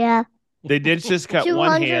 yeah, They did just cut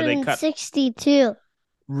one hair. They cut 262.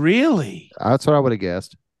 really? That's what I would have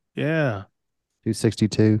guessed. Yeah.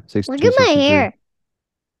 262, 62, Look at my 63. hair.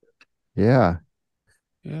 Yeah.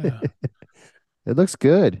 Yeah. It looks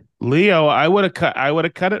good. Leo, I would have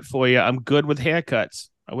cut it for you. I'm good with haircuts.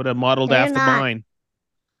 I would have modeled You're after not. mine.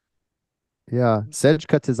 Yeah. Sedge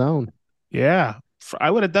cuts his own. Yeah. I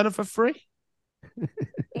would have done it for free.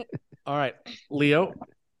 All right, Leo,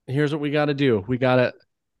 here's what we got to do.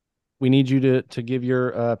 We need you to give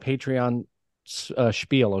your Patreon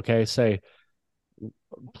spiel, okay? Say,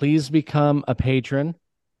 please become a patron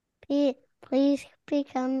Please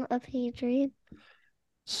become a patron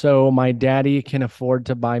so my daddy can afford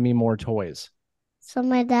to buy me more toys. so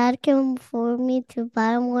my dad can afford me to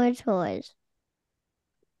buy more toys.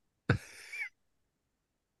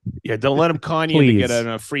 Yeah, don't let him con you to get Please.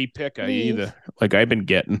 a free picker Please. either, like I've been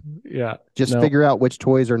getting. Yeah. Just No. figure out which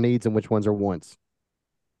toys are needs and which ones are wants.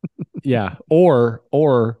 Yeah.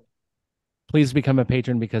 Or please become a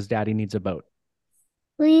patron because daddy needs a boat.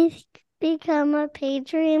 Please become a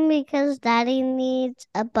patron because daddy needs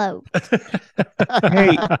a boat.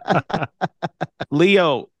 Hey.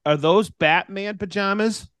 Leo, are those Batman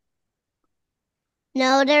pajamas?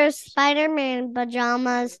 No, there's Spider-Man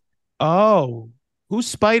pajamas. Oh, who's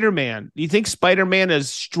Spider-Man? Do you think Spider-Man is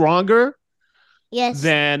stronger Yes.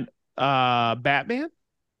 than Batman?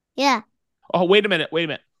 Yeah. Oh, wait a minute.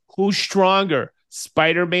 Who's stronger,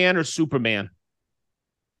 Spider-Man or Superman?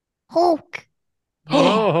 Hulk.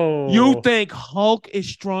 Oh. You think Hulk is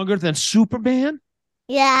stronger than Superman?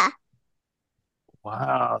 Yeah.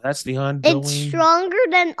 Wow, that's the ongoing. It's stronger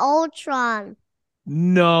than Ultron.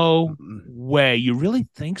 No way. You really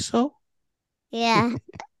think so? Yeah.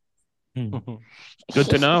 Good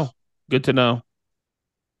to know. Good to know.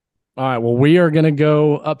 All right. Well, we are going to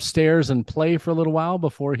go upstairs and play for a little while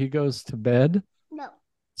before he goes to bed. No,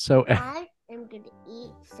 So, I am going to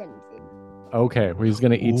eat something. okay, well, he's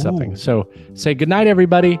going to eat something. Ooh. So, say goodnight,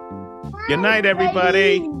 everybody. Good night,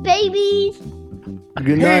 everybody. Babies.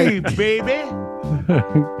 Good Hey, night. baby.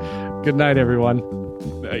 Good night, everyone.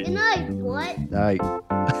 Good night. What?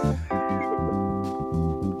 Night.